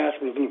over in the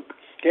Gospel of Luke.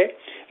 Okay?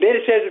 Then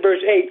it says in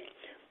verse 8,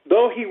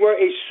 though he were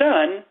a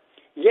son,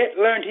 yet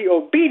learned he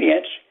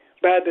obedience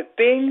by the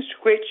things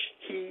which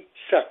he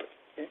suffered.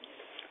 Okay?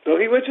 Though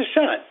he was a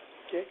son,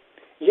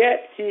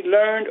 yet he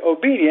learned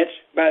obedience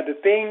by the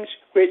things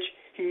which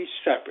he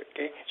suffered.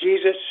 Okay?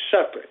 Jesus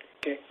suffered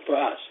for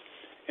us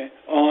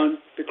on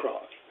the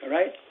cross. All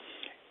right?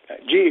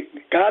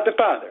 God the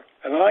Father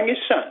allowing his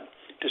Son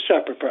to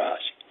suffer for us.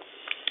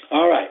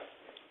 All right.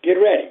 Get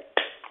ready.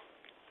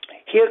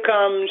 Here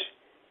comes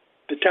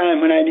the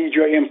time when I need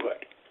your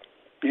input.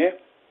 Yeah?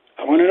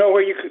 I want to know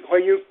where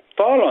you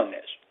fall on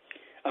this.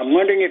 I'm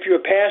wondering if you're a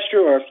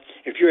pastor or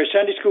if you're a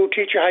Sunday school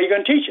teacher, how you're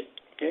going to teach it.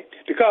 Okay?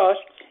 Because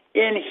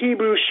in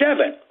Hebrews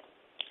 7,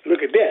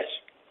 look at this.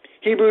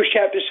 Hebrews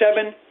chapter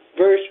 7,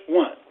 verse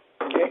 1.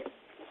 Okay?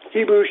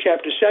 Hebrews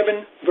chapter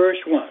 7, verse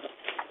 1.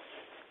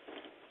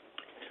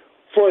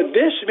 For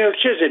this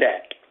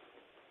Melchizedek,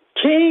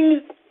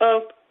 king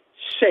of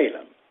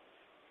Salem,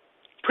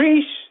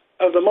 priest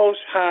of the Most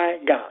High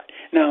God.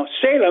 Now,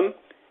 Salem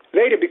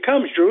later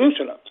becomes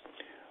Jerusalem,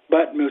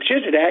 but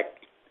Melchizedek,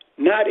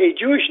 not a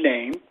Jewish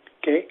name,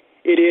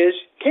 it is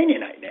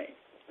Canaanite name.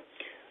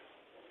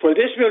 For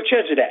this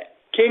Melchizedek,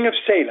 king of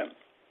Salem,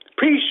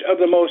 priest of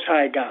the Most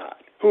High God,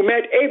 who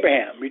met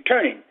Abraham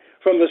returning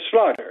from the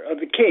slaughter of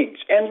the kings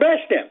and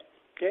blessed him,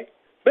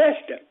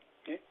 blessed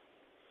him,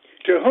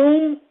 to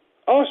whom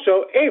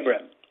also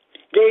Abram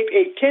gave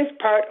a 10th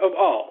part of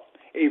all,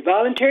 a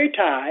voluntary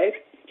tithe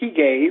he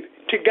gave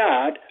to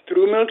God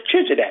through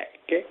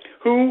Melchizedek,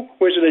 who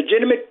was a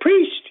legitimate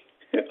priest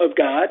of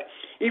God,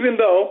 even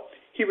though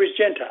he was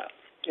Gentile,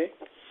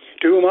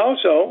 to whom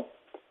also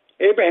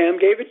Abraham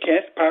gave a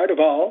 10th part of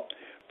all,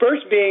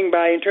 first being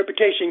by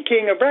interpretation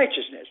king of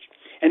righteousness,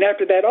 and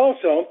after that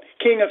also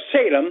king of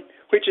Salem,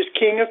 which is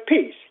king of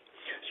peace.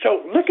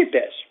 So look at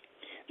this,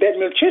 that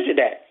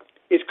Melchizedek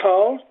is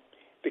called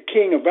the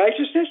king of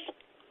righteousness,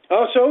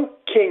 also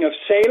king of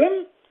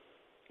Salem,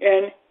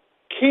 and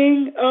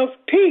king of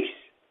peace.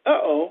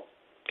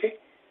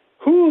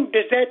 Who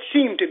does that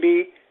seem to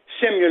be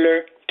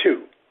similar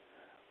to?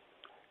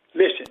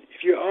 Listen,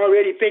 if you're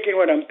already thinking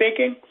what I'm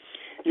thinking,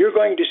 you're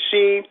going to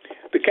see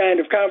the kind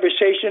of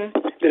conversation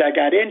that I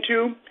got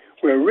into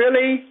where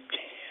really,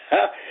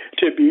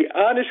 to be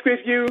honest with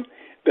you,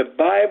 the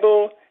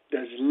Bible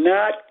does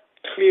not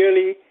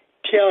clearly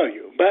tell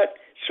you, but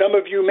some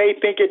of you may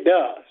think it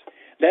does.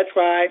 That's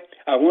why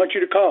I want you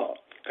to call,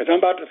 because I'm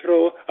about to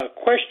throw a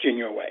question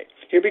your way.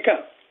 Here we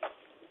come.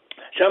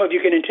 Some of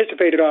you can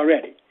anticipate it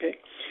already.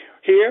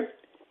 Here,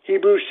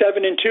 Hebrews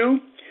 7 and 2,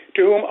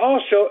 to whom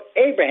also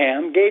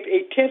Abraham gave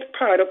a 10th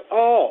part of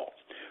all,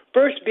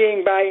 first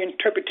being by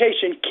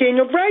interpretation king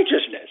of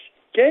righteousness.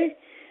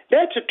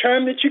 That's a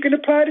term that you can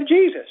apply to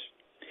Jesus.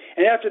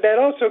 And after that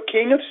also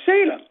king of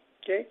Salem,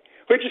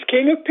 which is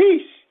king of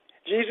peace.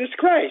 Jesus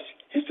Christ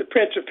is the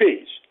Prince of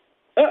Peace.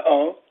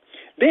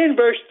 Then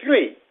verse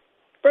 3.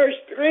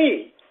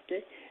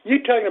 You're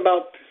talking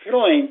about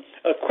throwing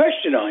a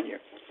question on you.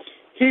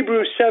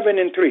 Hebrews 7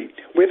 and 3.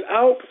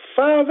 Without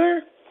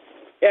father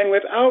and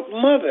without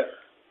mother.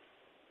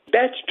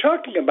 That's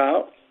talking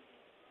about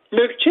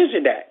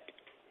Melchizedek.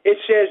 It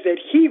says that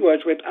he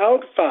was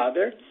without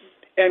father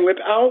and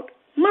without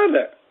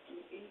mother.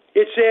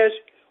 It says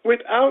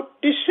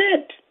without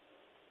descent.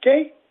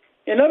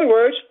 In other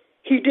words,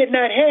 he did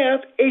not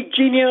have a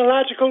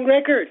genealogical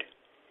record.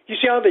 You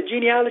see all the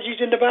genealogies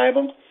in the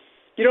Bible?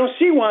 You don't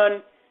see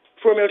one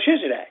for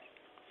Melchizedek,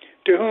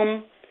 to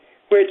whom,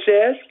 where it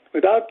says,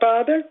 without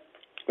father,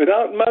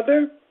 without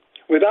mother,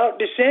 without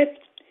descent,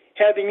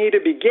 having neither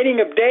beginning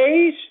of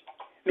days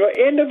nor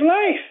end of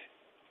life,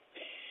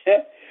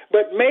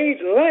 but made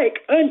like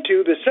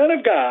unto the Son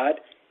of God,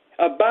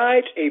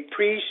 abides a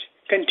priest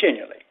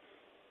continually.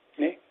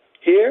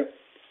 Here,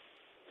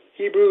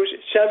 Hebrews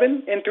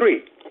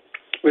 7:3.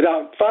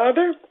 Without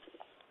father,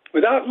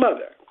 without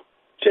mother.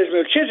 It says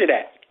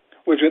Melchizedek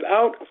was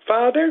without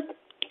father,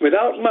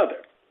 without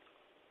mother,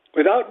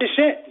 without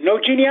descent, no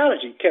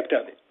genealogy kept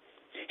of it.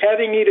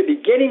 Having neither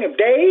beginning of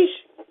days,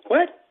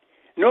 what?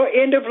 Nor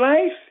end of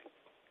life,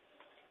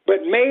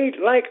 but made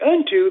like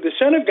unto the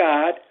Son of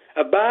God,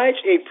 abides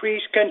a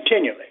priest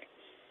continually.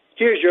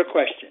 Here's your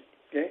question,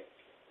 okay?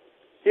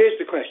 Here's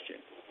the question.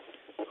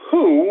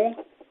 Who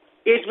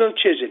is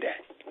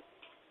Melchizedek?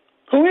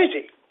 Who is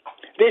he?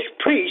 This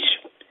priest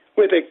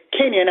with a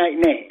Canaanite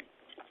name.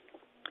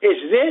 Is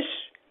this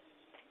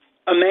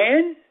a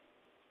man,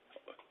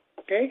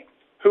 okay,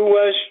 who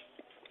was,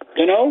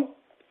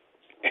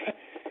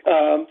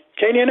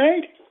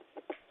 Canaanite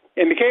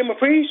and became a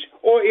priest?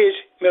 Or is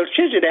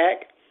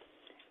Melchizedek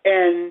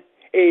and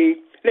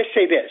let's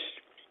say this,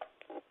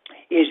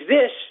 is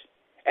this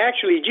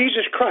actually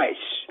Jesus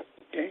Christ,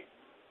 okay,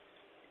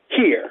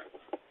 here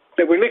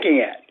that we're looking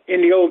at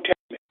in the Old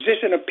Testament? Is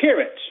this an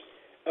appearance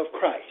of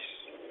Christ?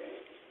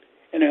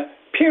 An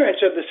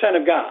appearance of the Son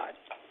of God?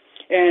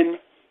 And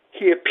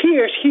he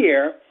appears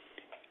here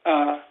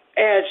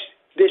as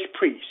this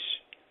priest.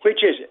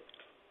 Which is it?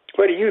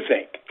 What do you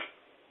think?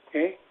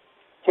 Okay?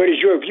 What is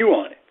your view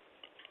on it?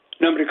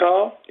 Number to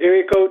call,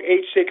 area code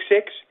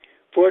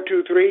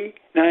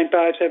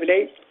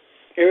 866-423-9578.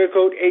 Area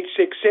code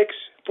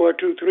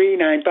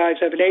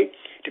 866-423-9578.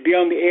 To be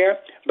on the air,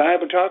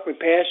 Bible Talk with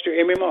Pastor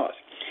Emery Moss.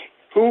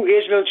 Who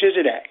is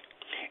Melchizedek?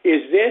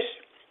 Is this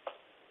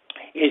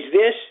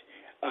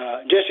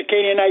just a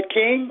Canaanite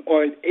king,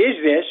 or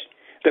is this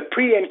the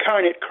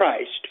pre-incarnate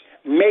Christ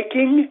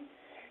making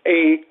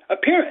a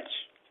appearance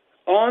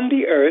on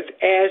the earth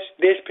as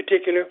this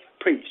particular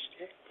priest?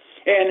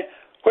 And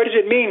what does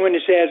it mean when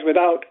it says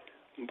without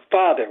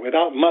father,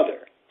 without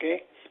mother?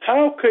 Okay,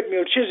 how could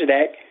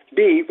Melchizedek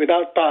be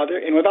without father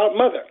and without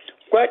mother?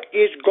 What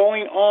is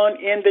going on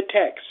in the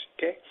text?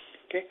 Okay,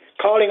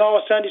 calling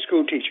all Sunday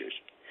school teachers,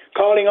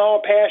 calling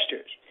all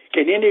pastors.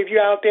 Can any of you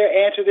out there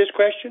answer this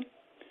question?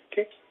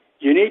 Okay,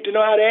 you need to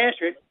know how to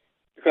answer it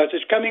because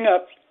it's coming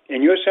up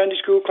in your Sunday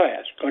school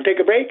class. Going to take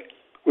a break?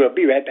 We'll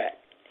be right back.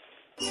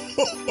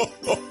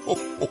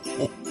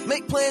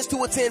 Make plans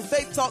to attend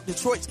Faith Talk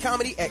Detroit's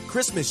Comedy at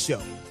Christmas show.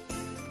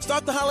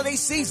 Start the holiday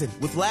season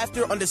with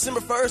laughter on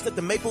December 1st at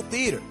the Maple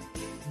Theater.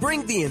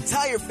 Bring the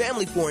entire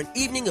family for an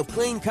evening of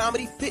clean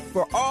comedy fit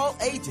for all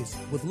ages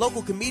with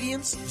local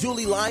comedians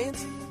Julie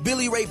Lyons,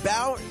 Billy Ray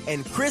Bauer,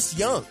 and Chris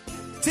Young.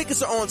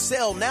 Tickets are on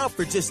sale now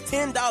for just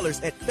 $10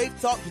 at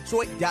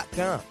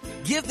faithtalkdetroit.com.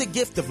 Give the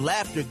gift of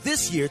laughter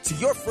this year to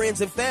your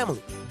friends and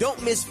family.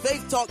 Don't miss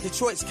Faith Talk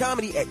Detroit's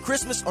Comedy at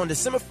Christmas on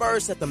December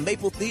 1st at the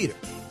Maple Theater.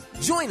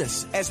 Join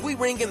us as we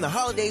ring in the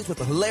holidays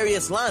with a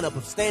hilarious lineup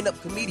of stand-up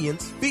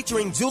comedians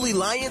featuring Julie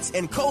Lyons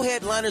and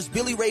co-headliners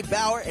Billy Ray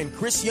Bauer and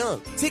Chris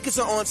Young. Tickets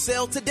are on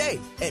sale today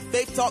at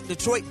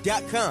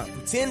faithtalkdetroit.com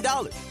for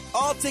 $10.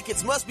 All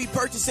tickets must be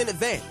purchased in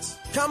advance.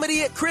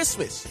 Comedy at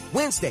Christmas,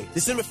 Wednesday,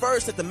 December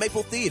 1st at the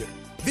Maple Theater.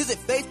 Visit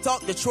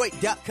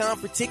faithtalkdetroit.com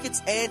for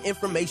tickets and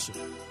information.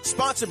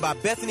 Sponsored by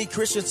Bethany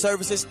Christian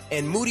Services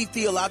and Moody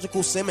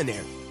Theological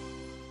Seminary.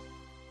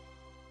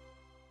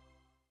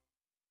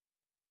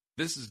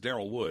 This is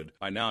Daryl Wood.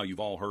 By now,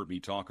 you've all heard me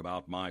talk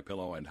about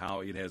MyPillow and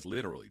how it has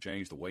literally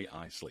changed the way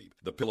I sleep.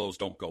 The pillows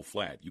don't go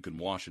flat. You can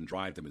wash and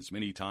dry them as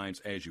many times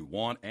as you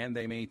want, and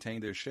they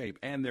maintain their shape,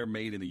 and they're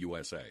made in the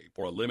USA.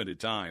 For a limited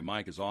time,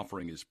 Mike is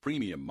offering his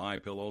premium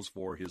MyPillows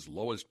for his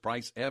lowest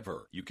price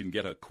ever. You can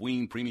get a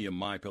Queen Premium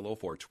MyPillow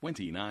for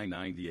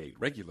 $29.98,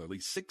 regularly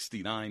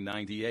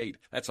 $69.98.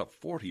 That's a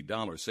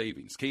 $40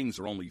 savings. Kings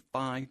are only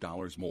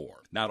 $5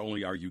 more. Not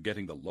only are you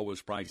getting the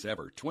lowest price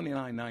ever,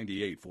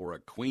 $29.98 for a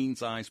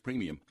queen-size premium.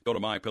 Go to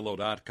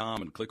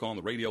MyPillow.com and click on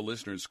the Radio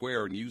Listeners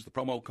Square and use the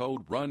promo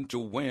code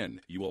RUN2WIN.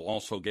 You will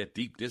also get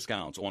deep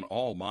discounts on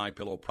all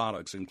MyPillow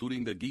products,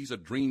 including the Giza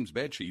Dreams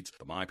bed sheets,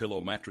 the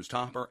MyPillow mattress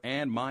topper,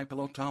 and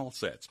MyPillow towel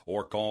sets.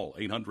 Or call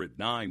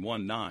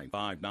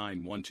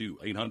 800-919-5912,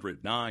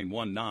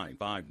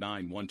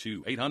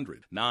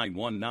 800-919-5912,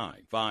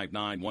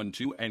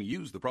 800-919-5912, and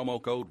use the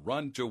promo code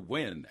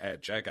RUN2WIN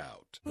at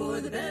checkout. For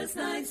the best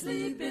night's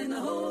sleep in the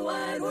whole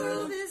wide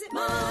world, visit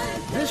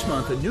MyPillow. This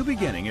month, A New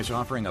Beginning is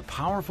offering a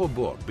powerful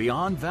book,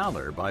 Beyond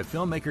Valor, by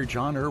filmmaker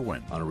John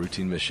Irwin. On a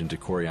routine mission to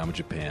Koriyama,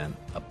 Japan,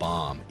 a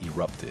bomb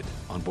erupted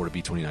on board a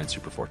B-29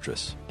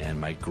 Superfortress.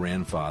 And my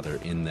grandfather,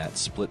 in that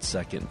split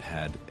second,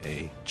 had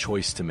a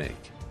choice to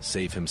make.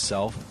 Save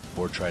himself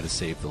or try to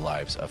save the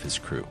lives of his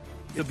crew.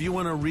 If you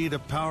want to read a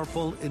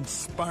powerful,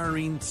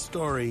 inspiring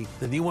story,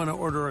 then you want to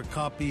order a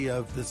copy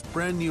of this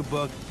brand new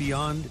book,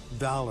 Beyond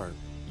Valor.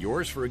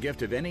 Yours for a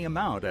gift of any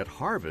amount at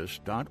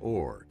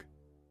harvest.org.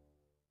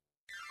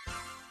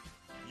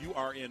 You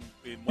are in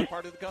what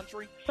part of the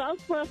country?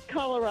 Southwest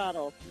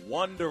Colorado.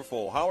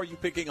 Wonderful. How are you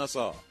picking us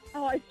up?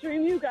 Oh, I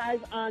stream you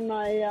guys on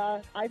my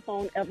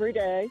iPhone every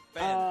day.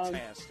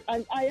 Fantastic.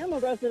 I am a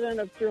resident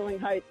of Sterling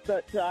Heights,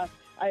 but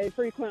I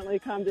frequently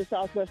come to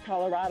Southwest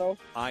Colorado.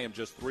 I am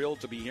just thrilled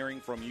to be hearing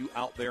from you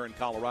out there in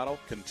Colorado.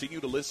 Continue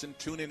to listen,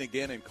 tune in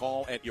again, and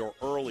call at your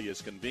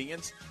earliest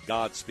convenience.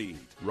 Godspeed.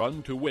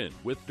 Run to Win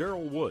with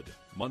Daryl Wood,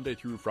 Monday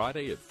through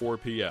Friday at 4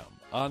 p.m.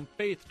 on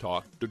Faith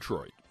Talk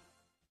Detroit.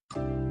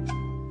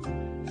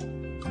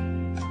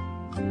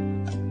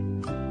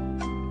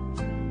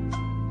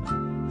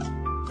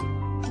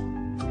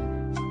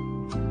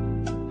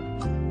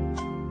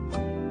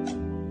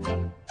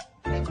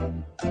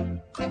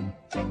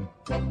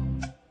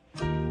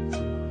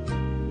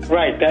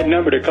 Right, that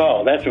number to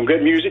call. That's some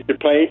good music to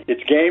play.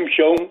 It's game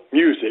show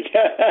music.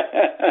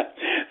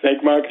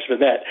 Thank Marcus for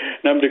that.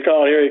 Number to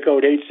call, area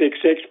code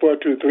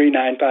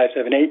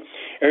 866-423-9578.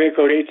 Area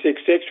code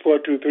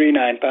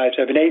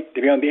 866-423-9578.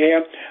 To be on the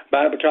air,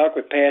 Bible Talk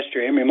with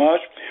Pastor Emery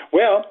Moss.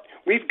 Well,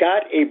 we've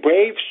got a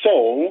brave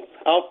soul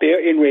out there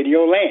in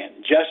Radio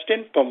Land.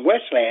 Justin from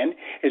Westland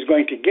is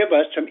going to give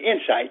us some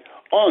insight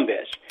on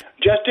this.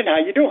 Justin, how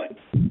you doing?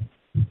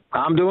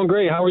 I'm doing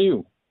great. How are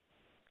you?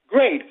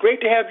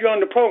 Great to have you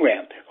on the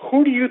program.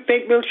 Who do you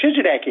think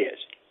Melchizedek is?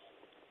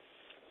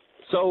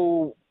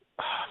 So,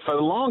 for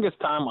the longest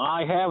time,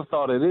 I have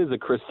thought it is a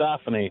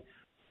Christophany.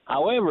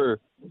 However,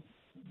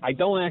 I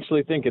don't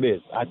actually think it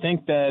is. I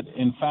think that,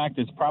 in fact,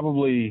 it's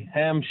probably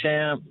Ham,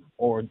 Shem,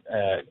 or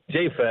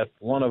Japheth,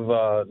 one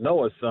of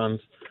Noah's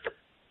sons.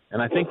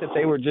 And I think that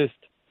they were just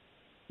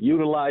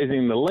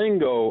utilizing the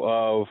lingo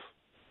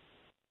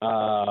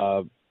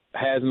of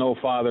has no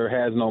father,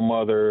 has no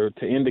mother,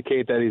 to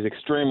indicate that he's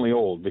extremely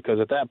old, because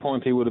at that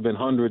point he would have been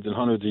hundreds and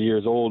hundreds of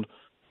years old,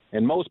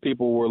 and most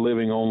people were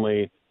living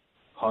only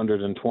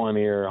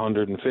 120 or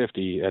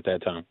 150 at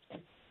that time.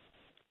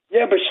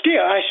 Yeah, but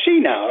still, I see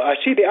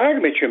the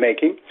argument you're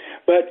making,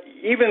 but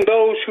even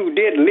those who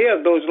did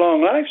live those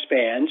long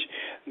lifespans,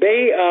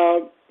 they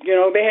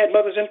had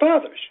mothers and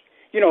fathers.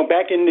 You know,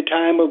 back in the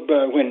time of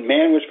when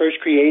man was first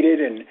created,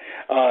 and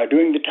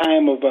during the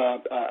time of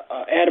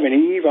Adam and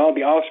Eve, all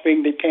the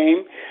offspring that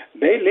came,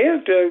 they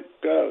lived,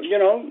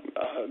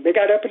 they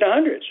got up in the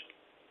hundreds.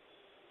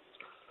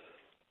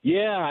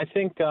 Yeah, I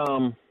think,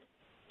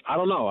 I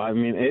don't know. I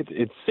mean,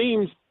 it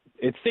seems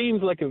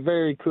like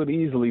it could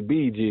easily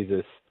be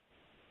Jesus.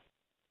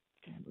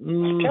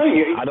 I'm telling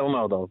you. I don't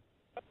know, though.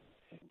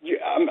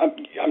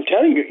 I'm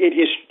telling you, it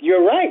is.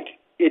 You're right.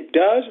 It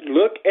does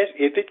look as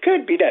if it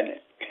could be, doesn't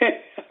it?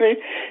 I mean,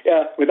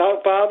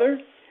 without father,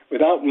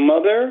 without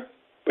mother,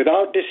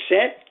 without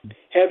descent,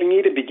 having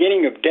neither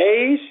beginning of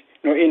days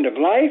nor end of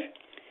life,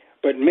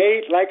 but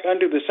made like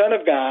unto the Son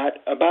of God,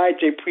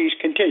 abides a priest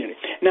continually.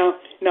 Now,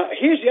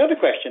 here's the other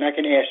question I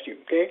can ask you,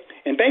 okay?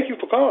 And thank you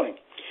for calling.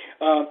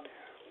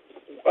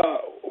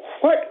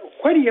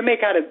 What do you make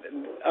out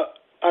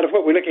of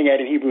what we're looking at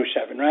in Hebrews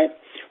 7, right?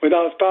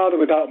 Without father,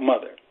 without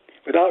mother,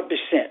 without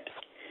descent.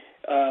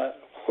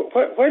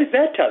 What is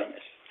that telling us?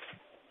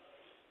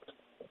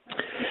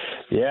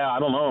 Yeah, I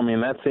don't know. I mean,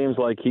 that seems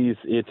like he's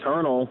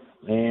eternal,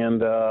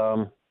 and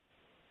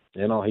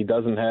he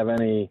doesn't have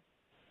any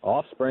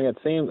offspring. It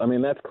seems. I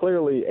mean, that's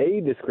clearly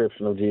a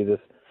description of Jesus,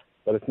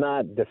 but it's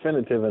not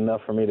definitive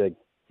enough for me to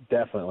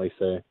definitely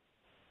say.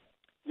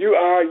 You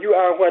are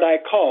what I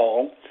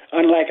call,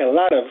 unlike a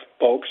lot of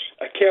folks,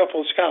 a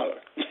careful scholar.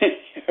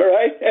 All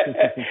right?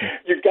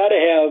 You've got to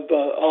have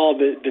all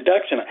the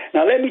ducks in it.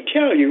 Now, let me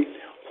tell you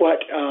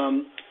what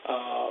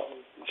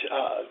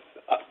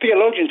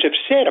theologians have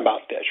said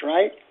about this,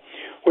 right?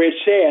 Where it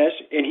says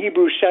in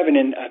Hebrews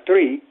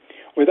 7:3,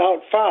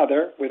 without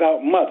father,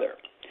 without mother,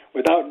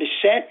 without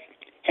descent,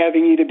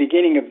 having neither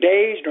beginning of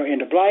days nor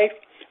end of life,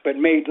 but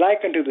made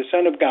like unto the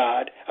Son of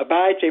God,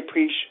 abides a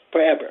priest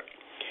forever.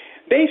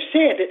 They've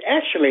said that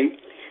actually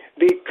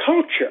the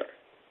culture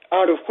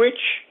out of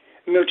which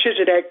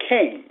Melchizedek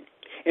came,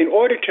 in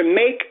order to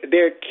make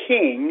their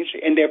kings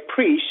and their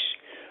priests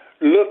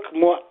look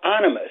more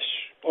ominous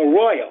or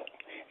royal,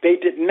 they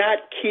did not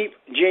keep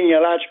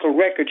genealogical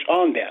records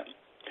on them.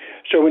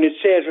 So when it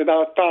says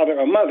without father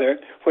or mother,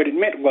 what it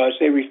meant was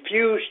they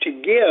refused to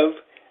give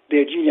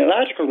their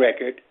genealogical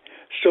record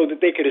so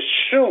that they could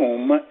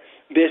assume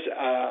this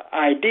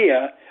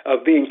idea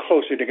of being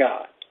closer to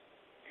God.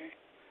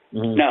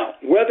 Mm-hmm. Now,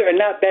 whether or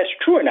not that's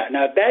true or not,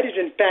 now if that is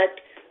in fact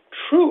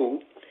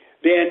true,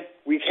 then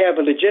we have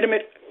a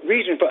legitimate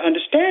reason for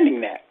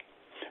understanding that.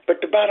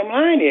 But the bottom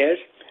line is,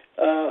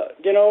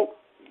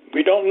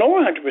 we don't know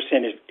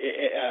 100%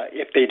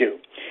 if they do.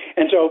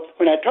 And so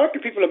when I talk to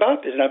people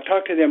about this, and I've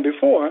talked to them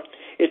before,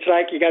 it's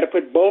like you got to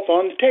put both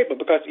on the table,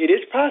 because it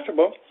is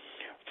possible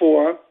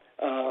for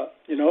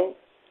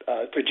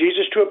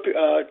Jesus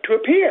to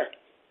appear,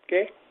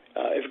 okay,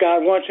 if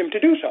God wants him to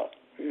do so.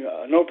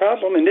 No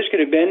problem. And this could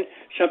have been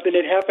something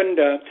that happened.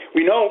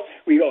 We know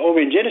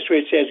over in Genesis where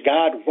it says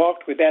God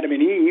walked with Adam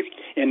and Eve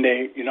in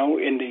the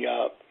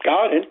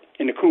garden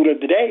in the cool of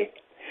the day.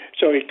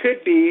 So it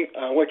could be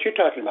what you're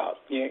talking about,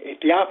 a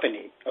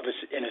theophany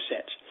in a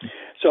sense.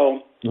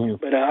 So,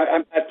 but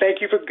I thank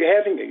you for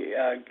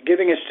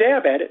giving a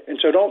stab at it. And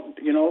so don't,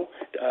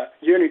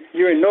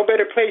 you're in no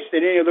better place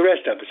than any of the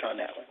rest of us on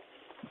that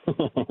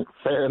one.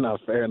 Fair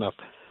enough.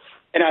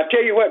 And I'll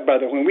tell you what,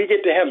 brother, when we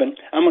get to heaven,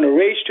 I'm going to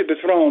race to the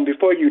throne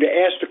before you to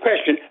ask the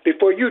question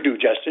before you do,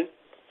 Justin.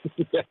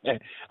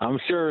 I'm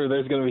sure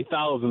there's going to be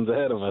thousands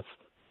ahead of us.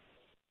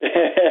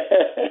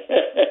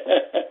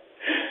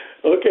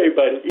 Okay,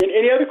 buddy.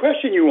 Any other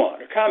question you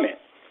want or comment?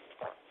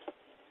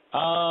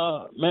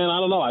 Man, I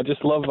don't know. I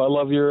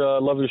love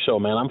your show,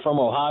 man. I'm from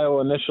Ohio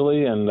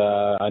initially, and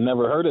I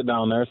never heard it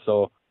down there,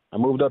 so I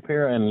moved up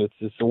here, and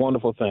it's a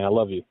wonderful thing. I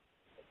love you.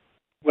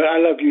 Well, I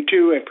love you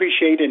too. I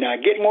appreciate it.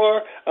 And get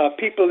more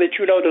people that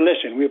you know to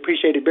listen. We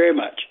appreciate it very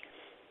much.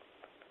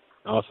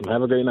 Awesome.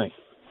 Have a great night.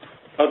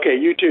 Okay,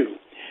 you too.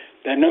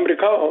 That number to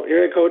call,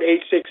 area code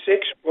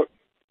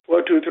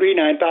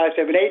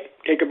 866-423-9578.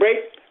 Take a break.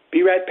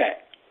 Be right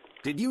back.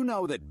 Did you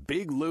know that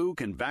Big Lou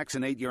can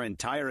vaccinate your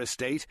entire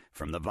estate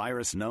from the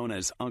virus known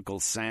as Uncle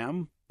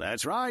Sam?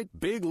 That's right.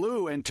 Big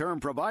Lou and Term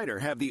Provider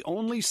have the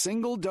only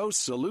single-dose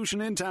solution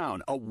in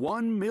town, a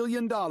 $1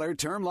 million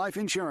term life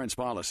insurance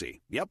policy.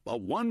 Yep, a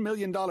 $1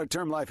 million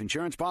term life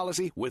insurance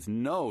policy with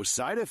no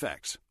side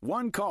effects.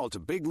 One call to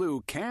Big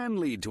Lou can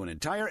lead to an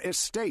entire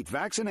estate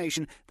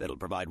vaccination that'll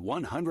provide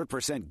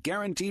 100%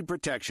 guaranteed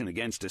protection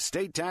against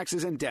estate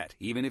taxes and debt,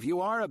 even if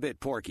you are a bit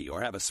porky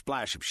or have a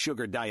splash of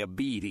sugar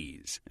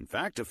diabetes. In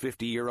fact, a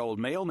 50-year-old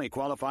male may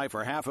qualify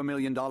for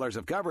 $500,000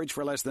 of coverage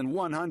for less than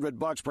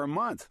 $100 per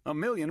month. $1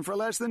 million for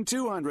less than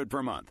 $200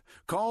 per month.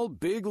 Call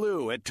Big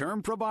Lou at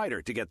Term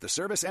Provider to get the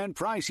service and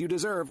price you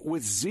deserve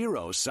with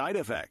zero side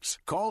effects.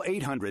 Call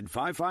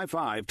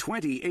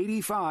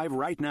 800-555-2085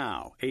 right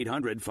now.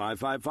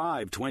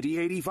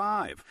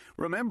 800-555-2085.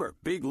 Remember,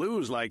 Big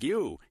Lou's like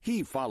you.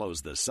 He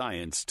follows the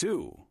science,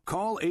 too.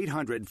 Call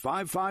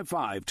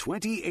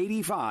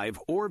 800-555-2085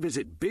 or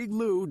visit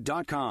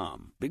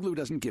biglou.com. Big Lou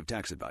doesn't give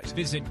tax advice.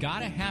 Visit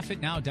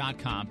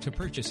GottaHalfItNow.com to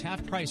purchase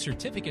half-price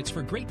certificates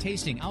for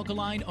great-tasting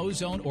alkaline,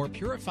 ozone, or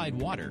purified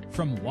water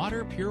from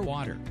Water Pure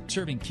Water.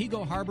 Serving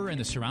Kego Harbor and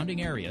the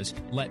surrounding areas,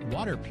 let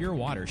Water Pure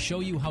Water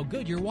show you how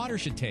good your water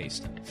should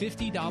taste.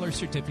 $50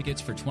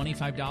 certificates for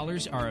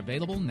 $25 are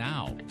available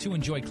now. To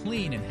enjoy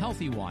clean and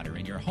healthy water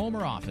in your home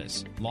or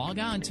office, log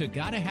on to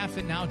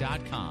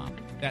GottaHalfItNow.com.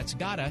 That's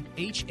Gotta,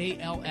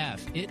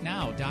 H-A-L-F,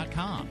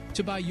 itnow.com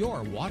to buy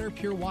your Water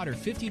Pure Water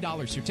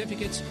 $50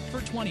 certificates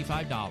for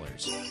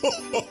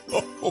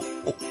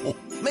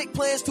 $25. Make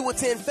plans to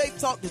attend Faith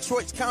Talk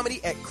Detroit's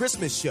Comedy at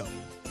Christmas Show.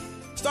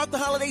 Start the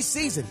holiday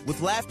season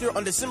with laughter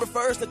on December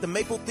 1st at the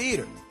Maple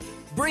Theater.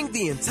 Bring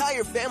the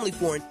entire family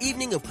for an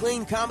evening of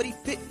clean comedy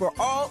fit for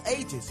all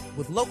ages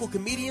with local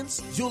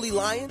comedians Julie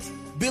Lyons,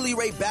 Billy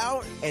Ray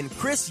Bauer, and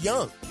Chris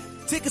Young.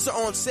 Tickets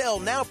are on sale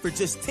now for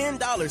just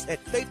 $10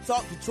 at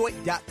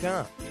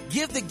faithtalkdetroit.com.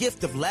 Give the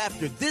gift of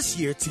laughter this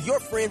year to your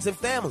friends and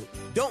family.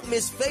 Don't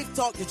miss Faith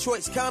Talk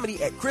Detroit's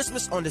Comedy at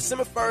Christmas on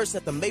December 1st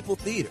at the Maple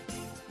Theater.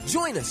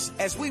 Join us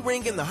as we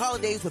ring in the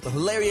holidays with a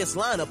hilarious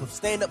lineup of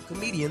stand-up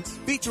comedians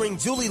featuring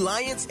Julie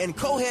Lyons and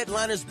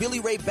co-headliners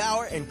Billy Ray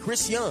Bauer and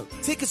Chris Young.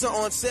 Tickets are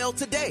on sale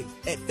today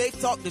at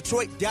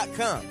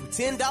faithtalkdetroit.com for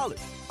 $10.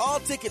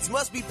 All tickets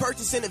must be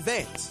purchased in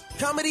advance.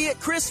 Comedy at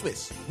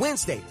Christmas,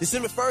 Wednesday,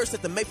 December 1st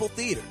at the Maple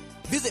Theater.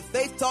 Visit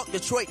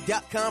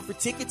faithtalkdetroit.com for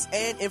tickets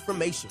and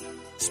information.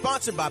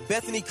 Sponsored by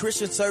Bethany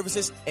Christian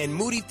Services and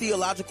Moody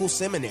Theological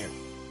Seminary.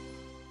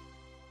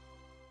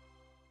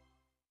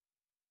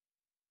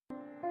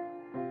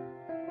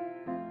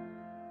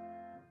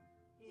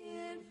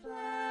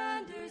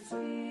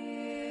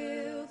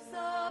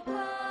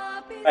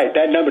 Right,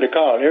 that number to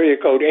call, area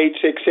code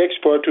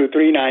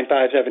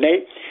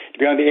 866-423-9578. To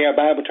be on the air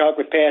Bible Talk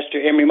with Pastor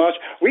Emery Moss.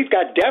 We've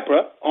got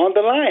Deborah on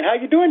the line. How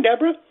you doing,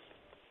 Deborah?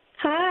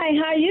 Hi,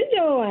 how you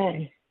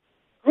doing?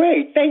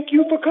 Great. Thank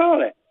you for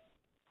calling.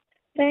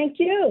 Thank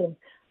you.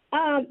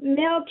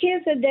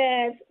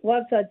 Melchizedek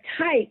was a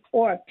type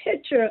or a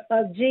picture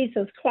of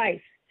Jesus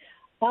Christ,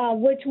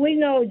 which we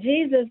know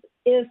Jesus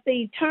is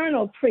the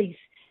eternal priest.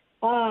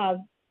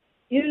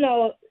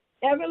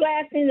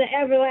 Everlasting to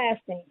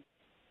everlasting.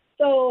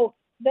 So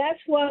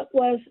that's what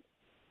was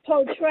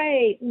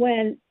portrayed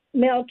when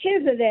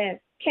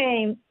Melchizedek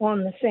came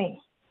on the scene.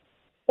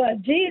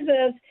 But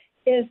Jesus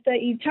is the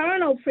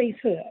eternal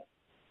priesthood,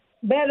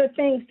 better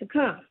things to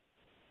come.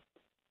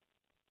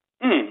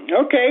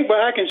 Okay,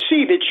 well, I can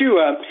see that you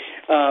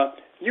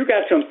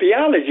got some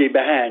theology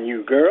behind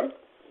you, girl.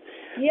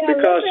 Yeah,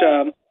 because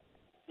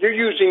you're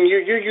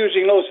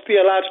using those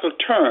theological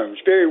terms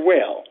very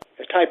well.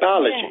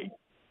 Typology. Yeah.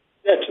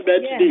 That's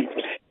deep.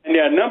 And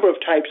there are a number of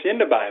types in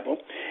the Bible,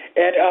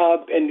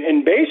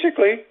 and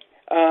basically,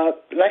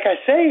 like I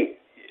say,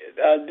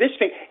 this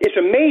thing, it's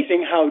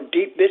amazing how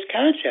deep this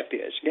concept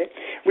is. Okay?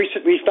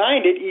 We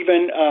find it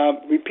even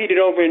repeated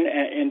over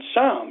in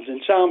Psalms.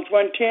 In Psalms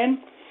 110,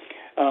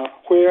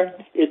 where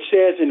it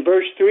says in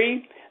verse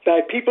 3,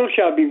 "Thy people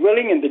shall be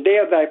willing in the day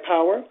of thy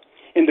power,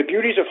 in the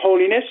beauties of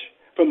holiness,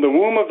 from the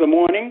womb of the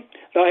morning,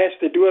 thou hast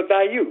the dew of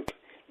thy youth."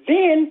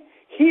 Then,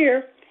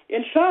 here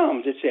in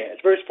Psalms it says,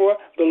 verse 4,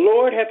 "The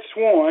Lord hath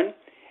sworn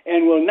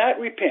and will not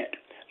repent.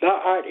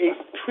 Thou art a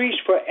priest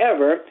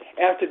forever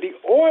after the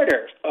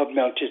order of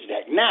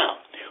Melchizedek." Now,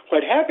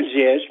 what happens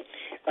is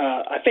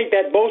I think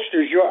that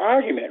bolsters your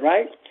argument,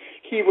 right?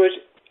 He was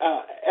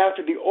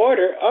after the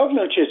order of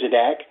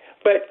Melchizedek,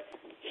 but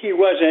he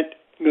wasn't.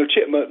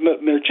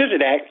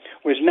 Melchizedek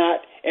was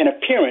not an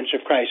appearance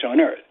of Christ on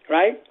earth,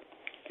 right?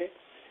 Okay.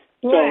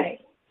 Right.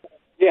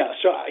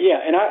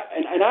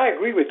 And I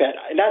agree with that.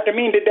 Not to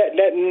mean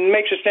that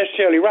makes us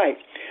necessarily right,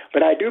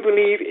 but I do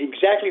believe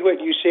exactly what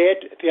you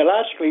said.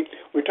 Theologically,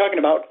 we're talking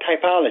about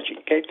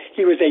typology. Okay,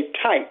 he was a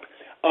type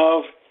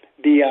of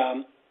the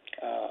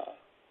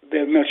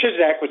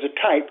Melchizedek was a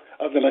type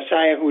of the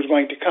Messiah who was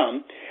going to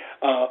come,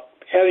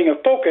 having a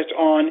focus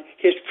on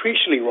his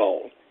priestly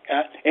role.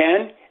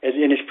 And as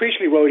in his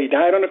priestly role, he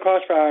died on the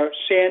cross for our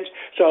sins.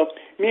 So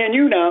me and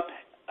you now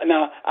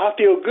I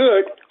feel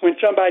good when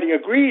somebody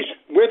agrees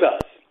with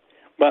us,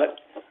 but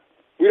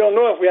we don't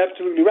know if we're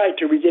absolutely right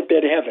till we get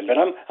there to heaven. But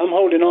I'm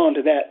holding on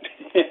to that.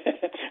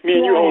 Me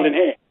and you holding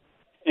hands.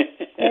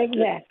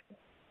 Exactly.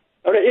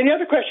 All right. Any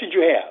other questions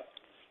you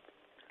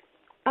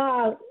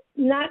have?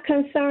 Not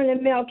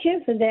concerning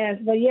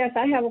Melchizedek, but yes,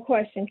 I have a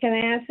question. Can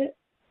I ask it?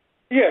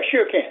 Yeah,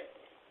 sure can.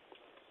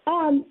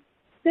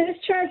 This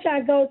church I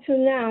go to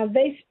now,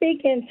 they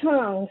speak in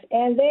tongues,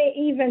 and they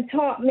even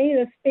taught me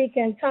to speak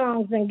in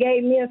tongues and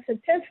gave me a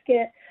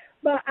certificate,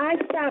 but I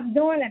stopped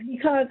doing it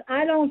because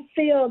I don't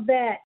feel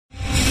that.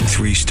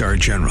 3-star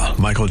General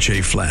Michael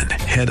J. Flynn,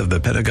 head of the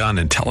Pentagon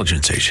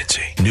Intelligence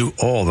Agency, knew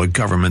all the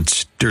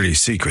government's dirty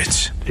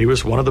secrets. He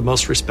was one of the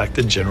most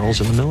respected generals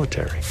in the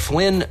military.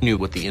 Flynn knew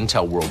what the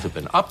intel world had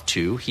been up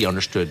to. He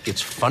understood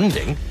its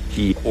funding.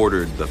 He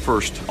ordered the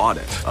first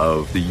audit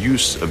of the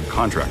use of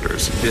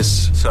contractors.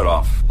 This set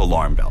off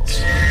alarm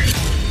bells.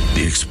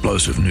 The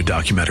explosive new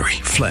documentary,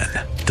 Flynn,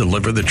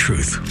 Deliver the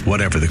Truth,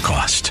 Whatever the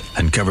Cost,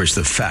 uncovers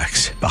the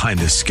facts behind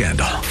this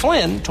scandal.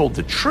 Flynn told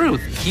the truth.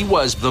 He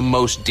was the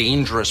most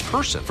dangerous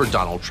person for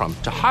Donald Trump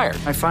to hire.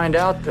 I find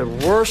out the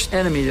worst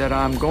enemy that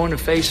I'm going to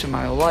face in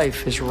my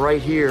life is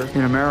right here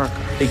in America.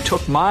 They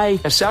took my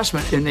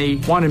assessment and they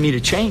wanted me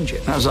to change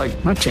it. And I was like,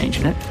 I'm not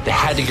changing it. They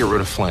had to get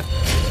rid of Flynn.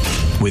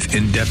 With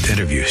in-depth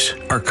interviews,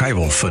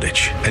 archival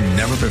footage, and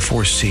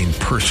never-before-seen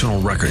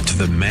personal records of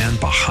the man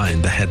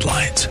behind the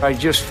headlines. I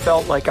just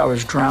felt like I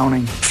was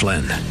drowning.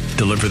 Flynn,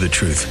 Deliver the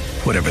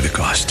Truth, Whatever the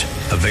Cost.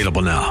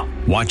 Available now.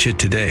 Watch it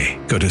today.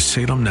 Go to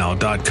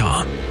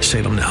salemnow.com.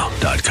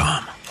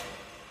 salemnow.com.